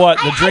tell you what,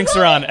 the drinks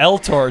are on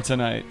Eltor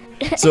tonight.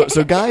 So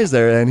Guy's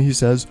there, and he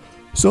says,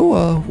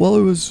 "So, while I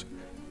was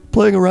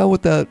playing around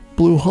with that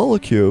blue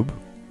holocube,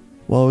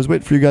 while I was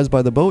waiting for you guys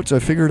by the boats, I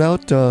figured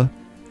out,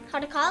 How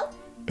to call?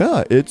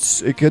 yeah,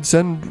 it could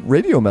send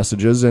radio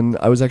messages, and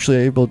I was actually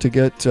able to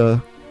get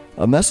a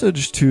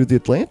message to the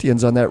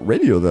Atlanteans on that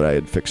radio that I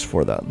had fixed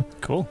for them,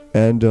 Cool.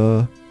 and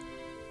I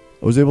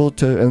was able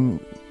to, and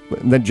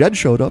then Jed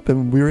showed up,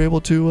 and we were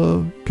able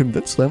to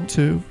convince them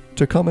to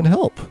come and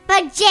help."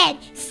 But Jed,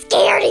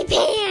 scaredy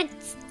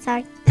pants.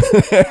 Sorry.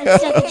 I'm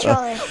still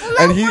controlling.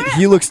 And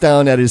he looks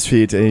down at his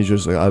feet, and he's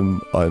just like,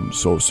 "I'm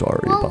so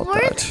sorry Well, about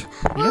we're- that."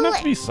 You don't have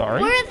to be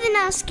sorry. We're the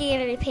now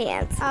scaredy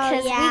pants Oh,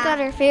 because yeah. we got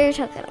our fear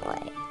taken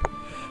away.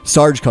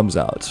 Sarge comes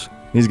out.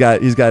 He's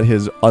got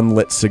his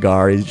unlit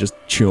cigar. He's just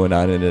chewing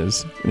on it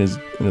in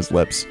his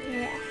lips.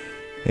 Yeah.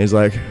 And he's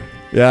like,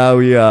 "Yeah,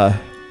 we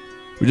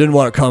didn't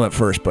want to come at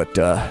first, but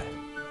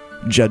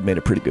Jed made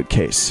a pretty good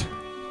case.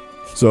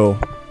 So,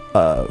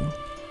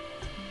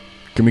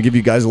 can we give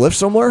you guys a lift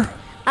somewhere?"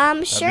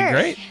 Sure.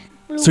 That'd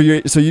be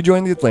great. So you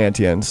join the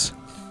Atlanteans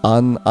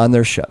on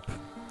their ship,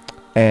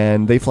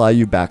 and they fly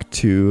you back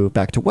to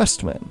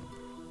Westman.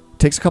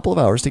 Takes a couple of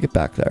hours to get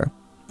back there.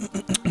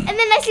 And then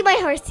I see my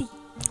horsey.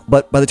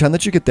 But by the time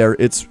that you get there,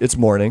 it's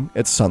morning,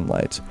 it's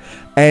sunlight,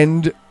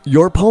 and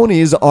your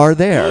ponies are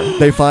there.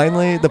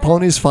 The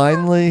ponies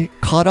finally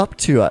caught up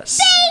to us.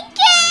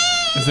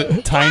 Is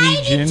it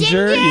Tiny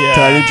Ginger? Yeah.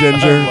 Tiny I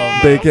Ginger, love that.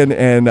 Bacon,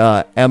 and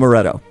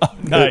Amaretto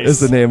Nice. is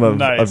the name of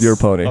Nice. your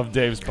pony. Of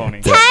Dave's pony.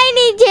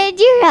 Tiny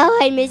Ginger, oh,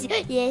 I miss you.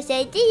 Yes,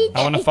 I did.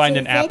 I want to find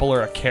an apple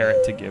or a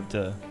carrot to give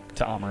to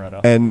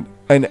Amaretto. And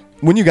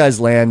when you guys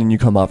land and you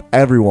come up,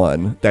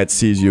 everyone that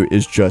sees you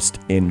is just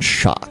in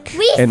shock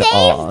We and saved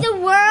awe. the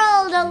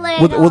world a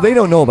little. Well, they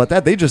don't know about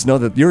that. They just know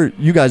that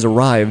you guys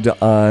arrived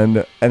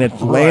on an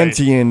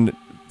Atlantean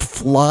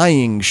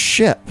flying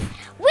ship.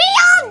 We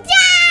all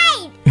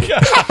died!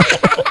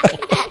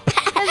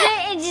 And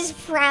then it just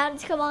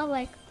frowns come on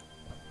like,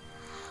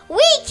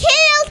 we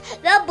killed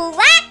the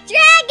black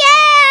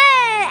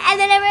dragon! And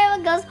then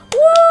everyone goes, woo!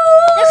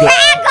 The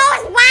crowd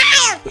goes wild!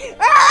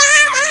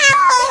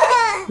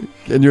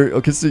 And you're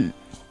okay. So,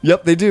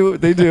 yep, they do.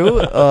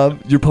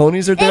 Your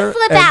ponies are there. They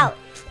flip and out.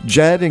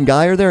 Jed and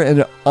Guy are there,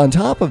 and on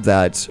top of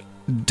that,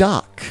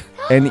 Doc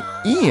and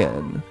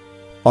Ian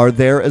are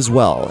there as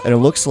well. And it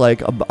looks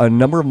like a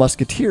number of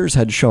musketeers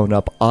had shown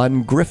up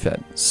on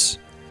griffins,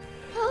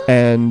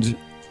 and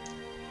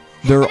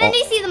they're And then all,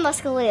 you see the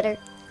musculator.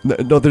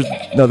 no,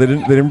 they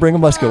didn't bring a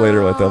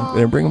musculator with them. They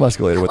didn't bring a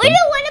musculator with Wait, them.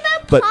 no, what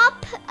about But-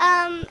 Pop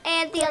and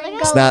the other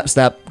guy?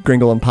 Snap,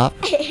 Gringle, and Pop.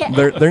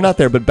 They're not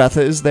there, but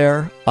Betha is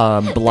there.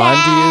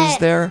 Blondie is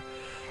there.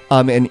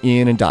 And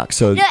Ian and Doc.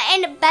 So No,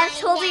 and Beth's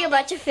holding a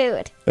bunch of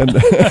food. and,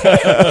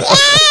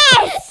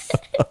 Yes!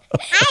 I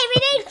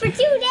haven't ate for 2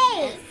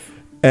 days.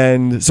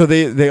 and so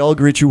they all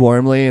greet you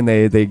warmly, and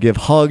they give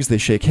hugs, they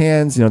shake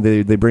hands. You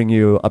know, they bring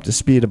you up to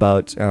speed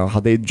about how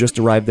they just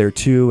arrived there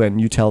too, and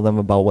you tell them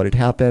about what had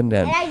happened,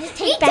 and And I just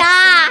take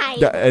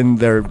died. and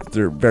they're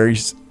very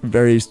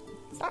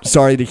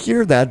sorry to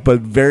hear that, but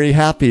very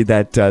happy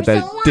that that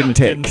didn't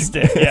take. Didn't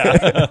stick.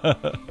 Yeah.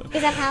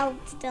 Because I'm how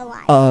still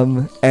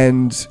alive.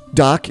 And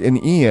Doc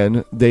and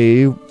Ian,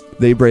 they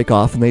break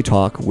off and they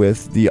talk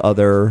with the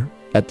other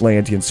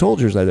Atlantean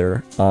soldiers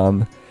there.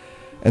 And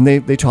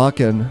they talk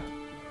and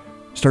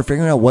start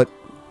figuring out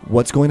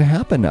what's going to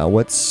happen now.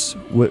 Where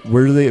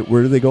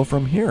do they go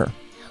from here?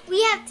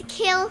 We have to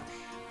kill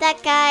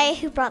that guy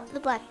who brought the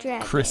black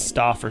dragon.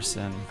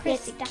 Christofferson. We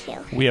have to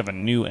kill him. We have a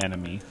new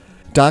enemy.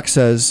 Doc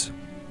says,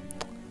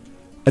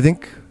 I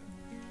think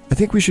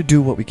we should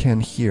do what we can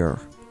here.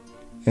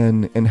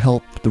 and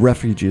help the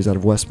refugees out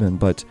of Westman.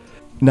 But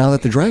now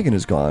that the dragon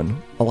is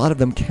gone, a lot of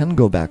them can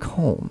go back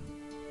home,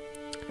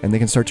 and they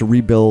can start to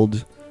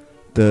rebuild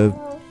the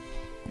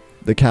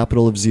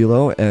capital of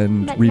Zelo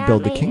and But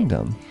rebuild not the me.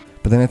 kingdom.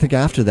 But then I think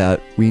after that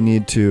we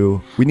need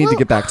to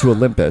get back to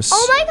Olympus.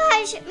 Oh my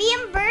gosh, me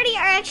and Birdie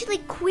are actually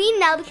queen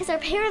now because our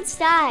parents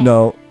died.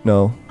 No,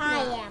 I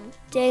am.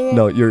 Dang it.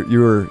 no,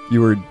 you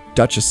were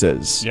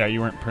duchesses. Yeah, you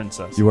weren't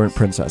princess. You weren't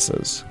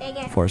princesses Dang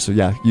it. before, so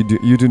yeah,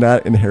 you do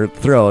not inherit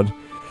the throne.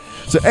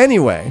 So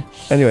anyway,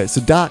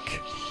 so Doc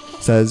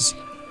says,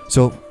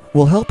 so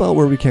we'll help out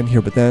where we can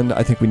here, but then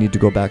I think we need to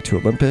go back to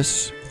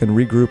Olympus and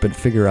regroup and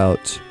figure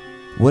out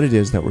what it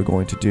is that we're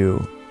going to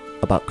do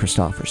about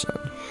Christofferson.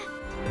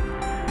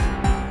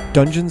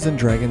 Dungeons and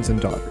Dragons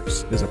and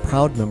Daughters is a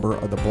proud member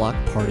of the Block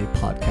Party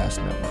Podcast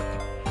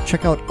Network.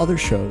 Check out other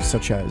shows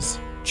such as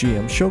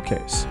GM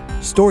Showcase,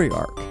 Story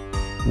Arc,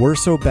 We're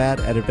So Bad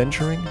at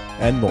Adventuring,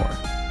 and more.